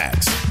 Will, and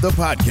Max, the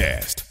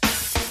podcast.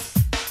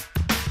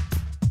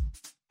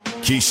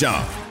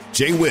 Keyshawn,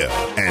 Jay Will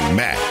and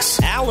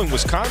Max. Allen,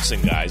 Wisconsin,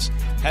 guys,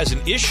 has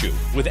an issue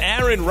with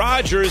Aaron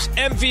Rodgers'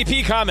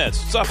 MVP comments.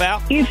 What's up,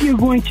 Al? If you're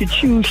going to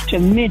choose to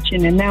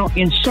mention and now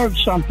insert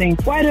something,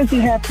 why does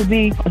it have to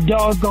be a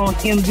doggone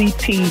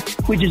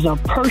MVP, which is a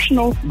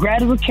personal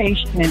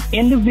gratification, an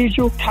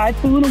individual type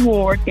of an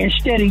award,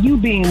 instead of you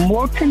being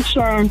more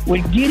concerned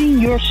with getting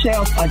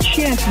yourself a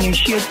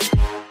championship?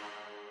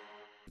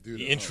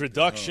 The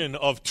introduction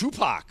of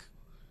Tupac.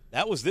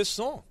 That was this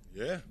song.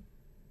 Yeah.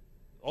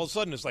 All of a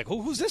sudden, it's like,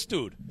 who's this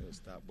dude?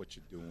 Stop what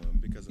you're doing.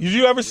 Because Did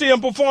you ever see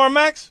him perform,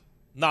 Max?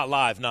 Not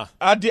live, nah.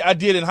 I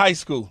did in high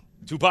school.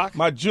 Tupac?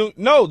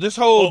 No, this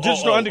whole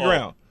Digital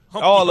Underground.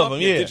 All of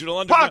them, yeah. Digital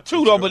Underground. Pac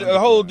too, though, but the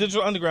whole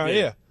Digital Underground,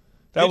 yeah.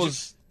 That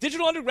was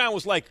Digital Underground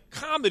was like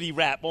comedy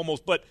rap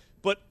almost, but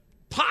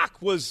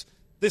Pac was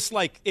this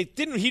like he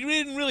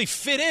didn't really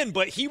fit in,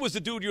 but he was the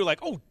dude you're like,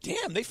 oh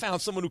damn, they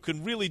found someone who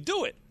can really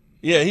do it.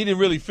 Yeah, he didn't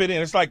really fit in.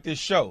 It's like this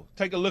show.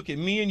 Take a look at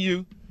me and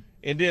you,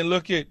 and then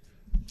look at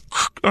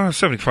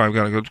 75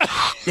 gotta go.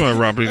 Go on,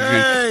 Robert.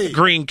 Hey.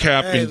 Green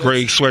cap and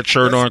gray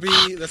sweatshirt on.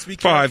 Let's be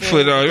 5 careful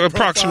foot, with the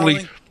approximately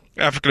profiling.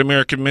 African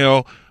American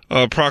male,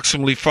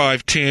 approximately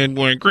 5'10",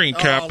 wearing green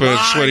cap, lies.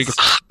 sweaty.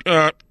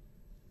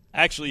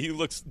 Actually, he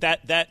looks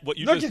that what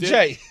you look just at did.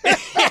 Jay.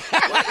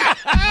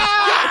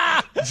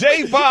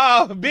 Jay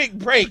Bob, big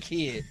break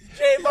here.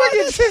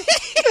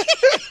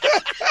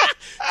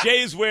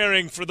 Jay is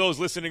wearing, for those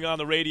listening on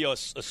the radio, a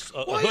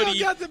hoodie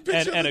got the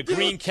picture and a of the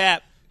green dude?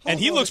 cap. And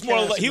he Hold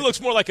on,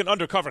 looks more like an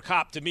undercover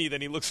cop to me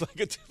than he looks like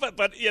a.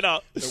 But you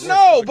know,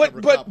 No, but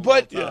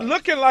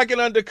looking like an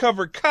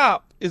undercover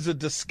cop is a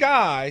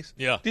disguise.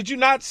 Yeah. Did you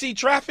not see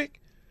Traffic?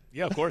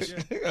 yeah, of course.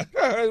 That's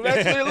what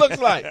it looks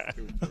like.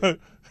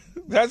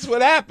 That's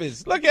what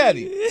happens. Look at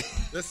him.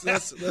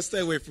 Let's stay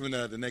away from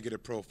the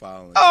negative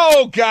profiling.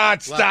 Oh God,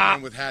 Black stop.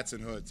 men with hats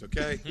and hoods,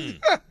 okay?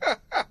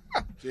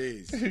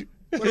 Jeez.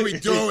 What are we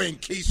doing,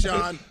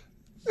 Keyshawn?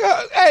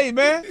 Hey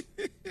man.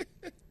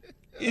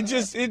 It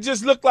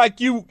just looked like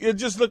you. It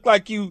just looked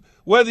like you.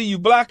 Whether you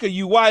black or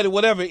you white or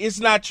whatever, it's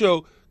not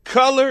your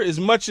color as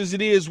much as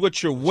it is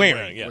what you're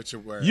wearing. Yeah. What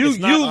you're wearing. You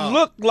not-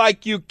 look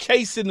like you're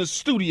casing the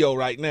studio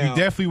right now. He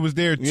definitely was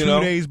there 2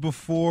 days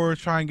before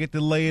trying to get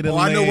the lay of the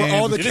I know where land.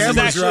 all the This is cameras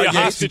actually are a at, Yates.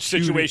 hostage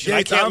situation. I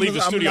Yates, can't leave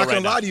the studio I'm not right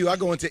gonna now. lie to you. I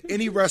go into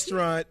any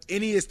restaurant,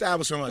 any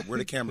establishment. I'm like, where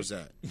the cameras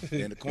at?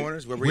 They're in the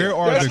corners. Where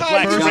are That's the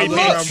how first you Look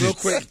around options? real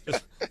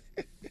quick.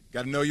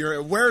 Got to know your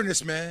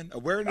awareness, man.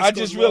 Awareness. I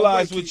goes just a long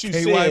realized way, what you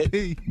Keith. said.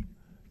 KYP.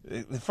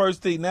 The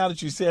first thing, now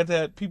that you said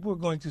that, people are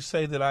going to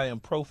say that I am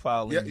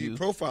profiling Yeah, you. you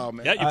profile,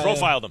 man. Yeah, you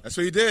profiled him. That's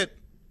what you did.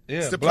 Yeah,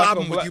 It's the black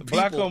problem on with black, you people.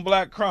 Black on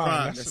black crime.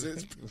 Crime, That's,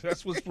 that's it.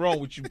 that's what's wrong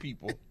with you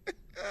people.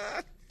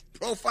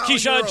 Profile.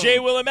 Keyshawn, Jay,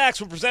 Will, and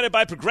Max were presented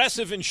by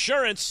Progressive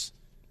Insurance.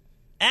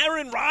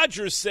 Aaron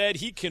Rodgers said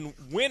he can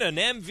win an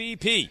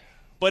MVP,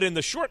 but in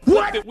the short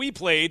clip that we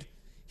played,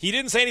 he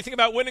didn't say anything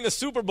about winning a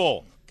Super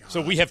Bowl. So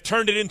we have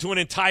turned it into an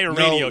entire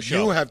radio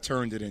show. You have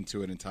turned it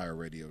into an entire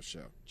radio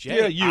show. Jay,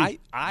 Yeah, you.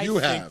 I You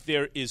think have.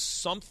 there is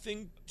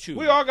something to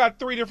We all got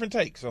 3 different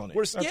takes on it.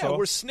 That's all.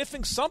 we're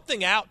sniffing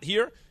something out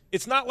here.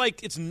 It's not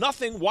like it's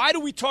nothing. Why do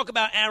we talk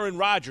about Aaron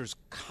Rodgers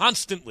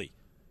constantly?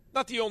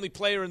 Not the only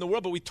player in the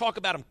world, but we talk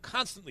about him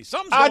constantly.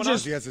 Something's going on.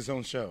 He has his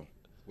own show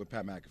with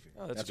Pat McAfee.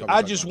 that's what good. we're I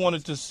talking just about.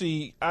 wanted to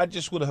see. I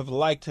just would have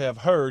liked to have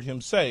heard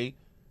him say,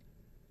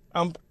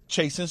 "I'm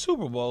chasing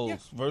Super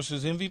Bowls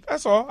versus MVP."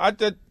 That's all.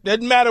 That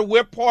doesn't matter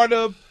what part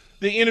of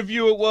the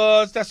interview it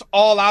was. That's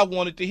all I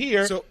wanted to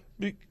hear. So-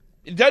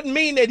 It doesn't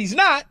mean that he's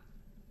not.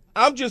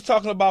 I'm just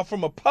talking about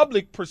from a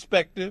public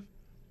perspective.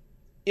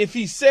 If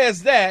he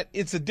says that,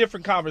 it's a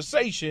different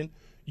conversation.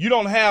 You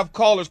don't have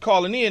callers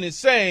calling in and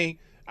saying,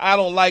 "I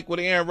don't like what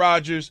Aaron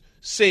Rodgers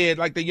said,"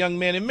 like the young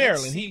man in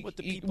Maryland. See what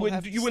the people wouldn't.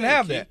 have to You wouldn't say,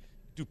 have Keith. that.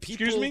 Do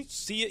people Excuse me?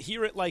 see it,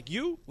 hear it like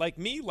you, like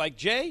me, like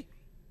Jay?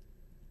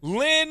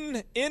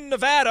 Lynn in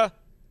Nevada.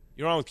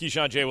 You're on with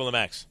Keyshawn, Jay, Will, and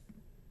Max.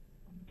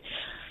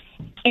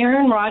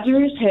 Aaron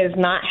Rodgers has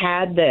not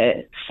had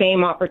the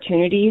same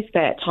opportunities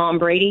that Tom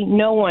Brady.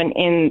 No one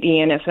in the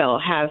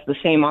NFL has the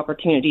same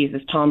opportunities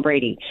as Tom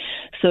Brady.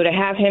 So to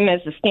have him as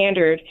the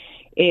standard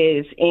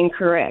is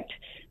incorrect.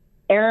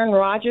 Aaron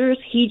Rodgers,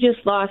 he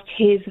just lost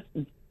his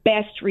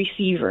best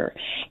receiver,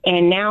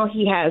 and now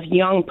he has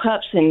young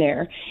pups in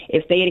there.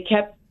 If they had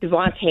kept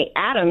Devontae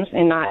Adams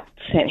and not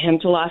sent him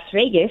to Las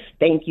Vegas,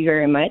 thank you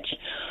very much,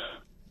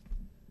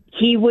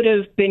 he would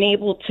have been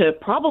able to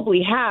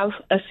probably have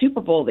a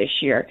Super Bowl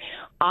this year.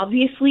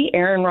 Obviously,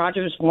 Aaron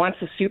Rodgers wants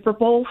a Super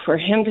Bowl. For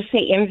him to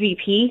say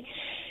MVP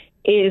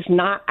is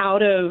not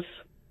out of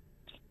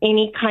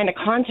any kind of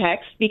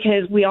context,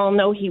 because we all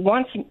know he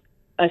wants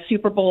a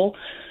Super Bowl.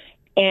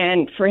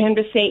 And for him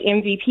to say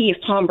MVP, if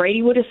Tom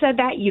Brady would have said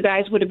that, you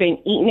guys would have been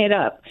eating it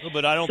up. No,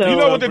 but I don't So- think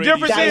You know what the Brady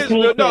difference Guys is?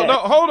 need No, to-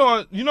 hold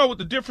on. You know what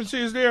the difference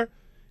is there?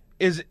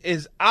 Is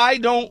I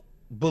don't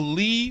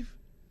believe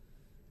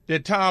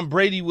that Tom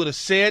Brady would have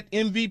said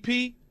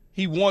MVP.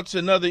 He wants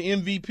another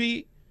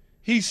MVP.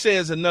 He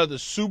says another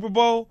Super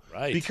Bowl.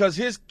 Right. Because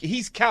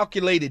he's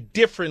calculated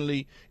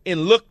differently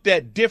and looked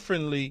at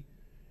differently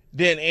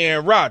than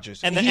Aaron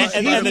Rodgers. And he's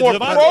the more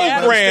Devontae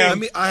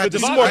programmed. I have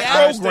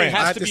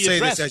to say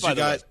this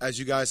as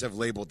you guys have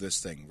labeled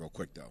this thing real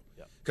quick, though.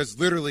 Because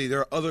literally there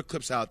are other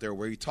clips out there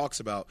where he talks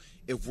about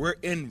if we're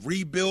in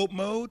rebuild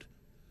mode,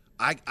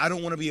 I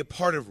don't want to be a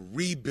part of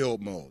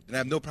rebuild mode. And I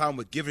have no problem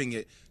with giving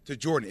it to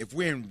Jordan. If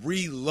we're in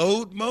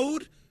reload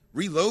mode,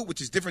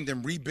 which is different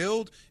than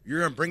rebuild, you're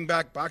going to bring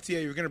back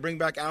Bakhtiari, you're going to bring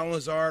back Allen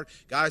Lazard,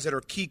 guys that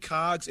are key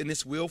cogs in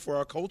this wheel for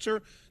our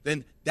culture,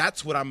 then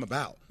that's what I'm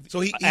about.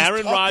 So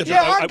Aaron Rodgers. We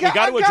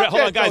got to address.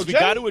 Hold on, guys. We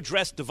got to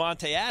address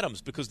Davante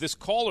Adams because this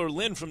caller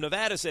Lynn from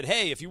Nevada said,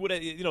 "Hey, if you would,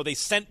 they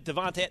sent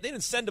Davante. They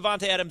didn't send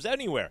Davante Adams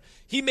anywhere.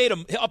 He made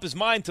up his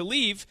mind to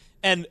leave,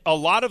 and a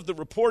lot of the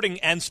reporting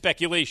and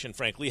speculation,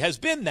 frankly, has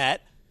been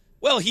that."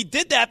 Well, he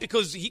did that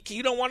because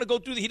he don't want to go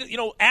through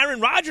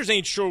Aaron Rodgers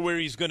ain't sure where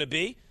he's going to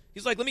be.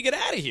 He's like, let me get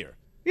out of here.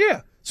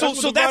 Yeah.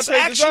 So that's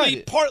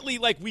actually partly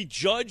like we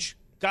judge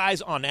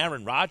guys on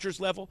Aaron Rodgers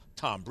level,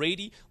 Tom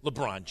Brady,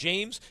 LeBron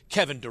James,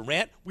 Kevin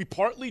Durant. We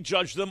partly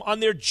judge them on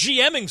their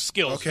GMing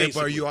skills. Okay, basically.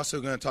 But are you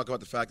also going to talk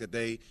about the fact that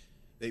they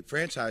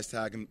franchise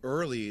tag him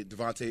early,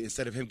 Davante,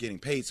 instead of him getting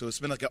paid? So it's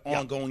been like an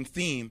ongoing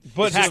theme.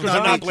 But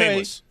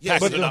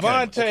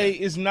Davante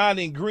is not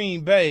in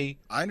Green Bay.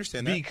 I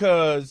understand that.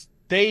 Because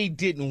they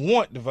didn't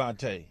want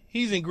Davante.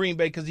 He's in Green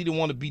Bay because he didn't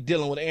want to be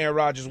dealing with Aaron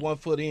Rodgers 1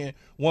 foot in,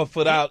 1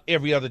 foot out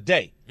every other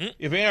day.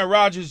 If Aaron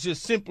Rodgers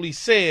just simply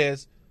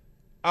says,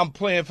 I'm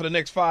playing for the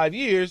next 5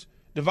 years,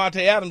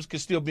 Davante Adams could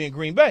still be in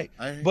Green Bay.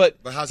 But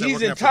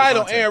he's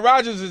entitled, Aaron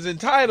Rodgers is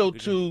entitled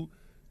to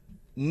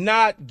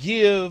not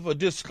give or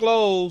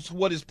disclose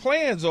what his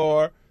plans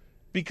are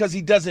because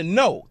he doesn't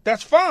know.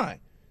 That's fine.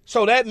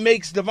 So that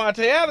makes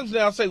Davante Adams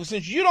now say, well,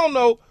 since you don't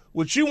know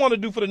what you want to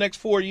do for the next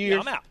 4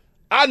 years, I'm out.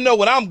 I know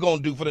what I'm going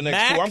to do for the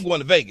next 4. I'm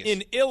going to Vegas.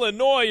 In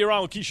Illinois, you're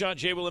on with Keyshawn,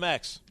 J. Will, and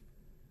Max.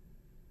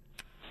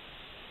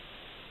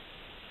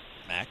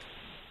 Mac.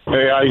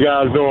 Hey, how you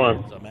guys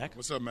doing? What's up, Mac?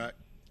 What's up, Mac?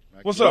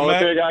 What's up,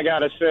 Mac? The only thing I got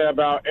to say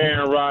about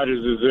Aaron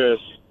Rodgers is this.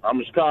 I'm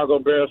a Chicago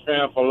Bears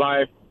fan for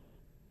life.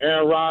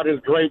 Aaron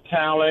Rodgers, great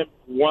talent,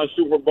 won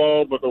Super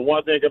Bowl, but the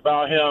one thing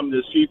about him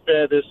is he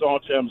fed this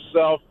on to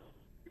himself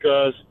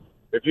because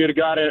if you'd have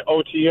got in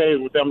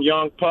OTAs with them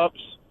young pups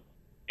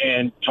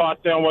and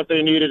taught them what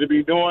they needed to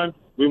be doing,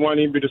 we wouldn't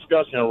even be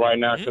discussing it right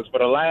now because for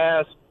the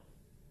last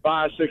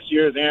 5-6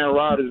 years, Aaron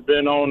Rodgers has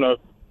been on a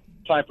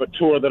type of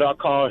tour that I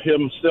call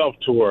himself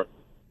tour.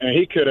 And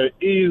he could have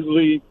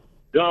easily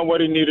done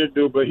what he needed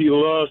to do, but he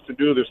loves to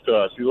do this to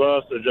us. He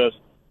loves to just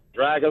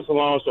drag us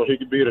along so he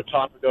could be the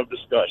topic of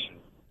discussion.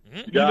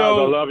 You guys, I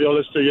love you. I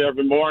listen to you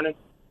every morning.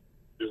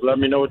 Just let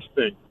me know what you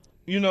think.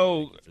 You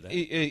know,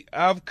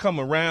 I've come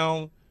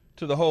around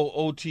to the whole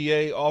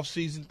OTA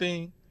off-season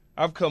thing.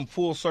 I've come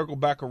full circle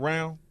back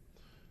around.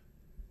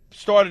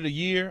 Started a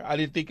year, I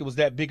didn't think it was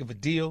that big of a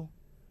deal.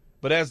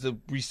 But as the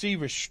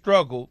receivers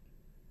struggled,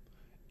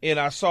 and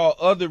I saw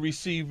other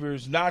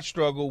receivers not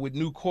struggle with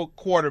new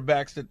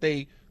quarterbacks that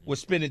they were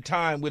spending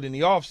time with in the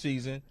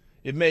offseason,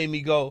 it made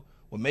me go,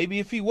 well, maybe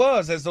if he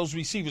was, as those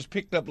receivers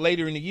picked up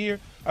later in the year,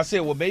 I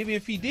said, well, maybe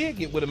if he did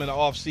get with him in the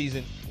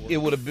offseason, it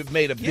would have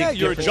made a big difference.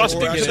 You're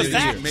adjusting to the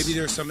facts. Maybe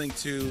there's something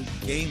to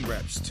game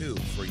reps, too,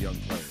 for young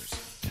players.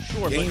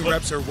 Sure, game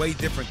reps are way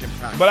different than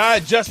practice. But I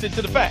adjusted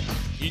to the facts.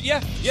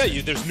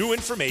 There's new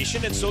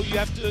information, and so you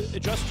have to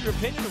adjust your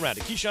opinion around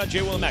it. Keyshawn,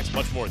 J. Will, and Max.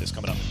 Much more of this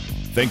coming up.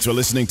 Thanks for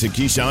listening to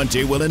Keyshawn,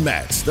 J. Will, and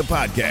Max, the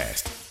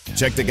podcast.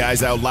 Check the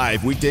guys out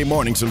live weekday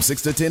mornings from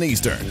 6 to 10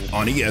 Eastern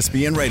on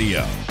ESPN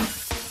Radio.